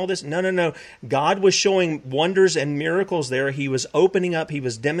magic and all this? No. God was showing wonders and miracles there. He was opening up. He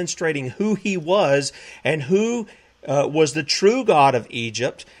was demonstrating who He was and who was the true God of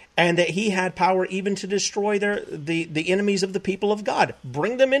Egypt, and that He had power even to destroy the enemies of the people of God.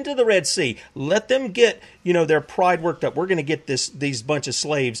 Bring them into the Red Sea. Let them get their pride worked up. We're going to get these bunch of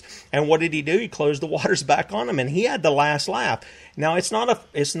slaves. And what did He do? He closed the waters back on them, and He had the last laugh. Now, it's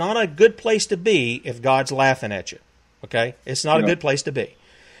not a good place to be if God's laughing at you. Okay, it's not a good place to be.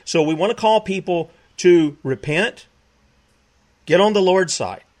 So we want to call people to repent, get on the Lord's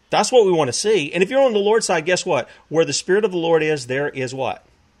side. That's what we want to see. And if you're on the Lord's side, guess what? Where the Spirit of the Lord is, there is what?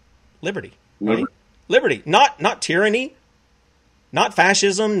 Liberty. Right? Liberty. Not tyranny, not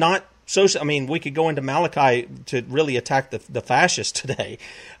fascism, not social. We could go into Malachi to really attack the fascists today,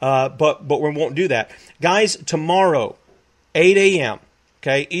 but we won't do that. Guys, tomorrow, 8 a.m.,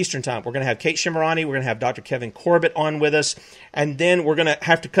 okay, Eastern Time, we're going to have Kate Shimarani, we're going to have Dr. Kevin Corbett on with us, and then we're going to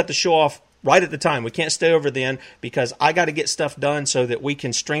have to cut the show off right at the time. We can't stay over then because I got to get stuff done so that we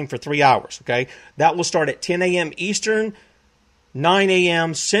can stream for 3 hours, okay? That will start at 10 a.m. Eastern, 9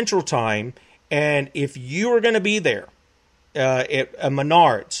 a.m. Central Time, and if you are going to be there at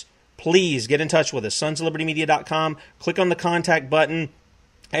Menards, please get in touch with us, sonsoflibertymedia.com, click on the contact button,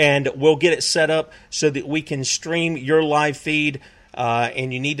 and we'll get it set up so that we can stream your live feed,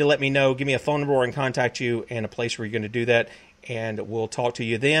 and you need to let me know, give me a phone number or I can contact you and a place where you're going to do that, and we'll talk to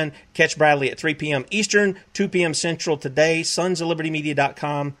you then. Catch Bradley at 3 p.m. Eastern, 2 p.m. Central today,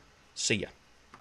 sonsoflibertymedia.com. See ya.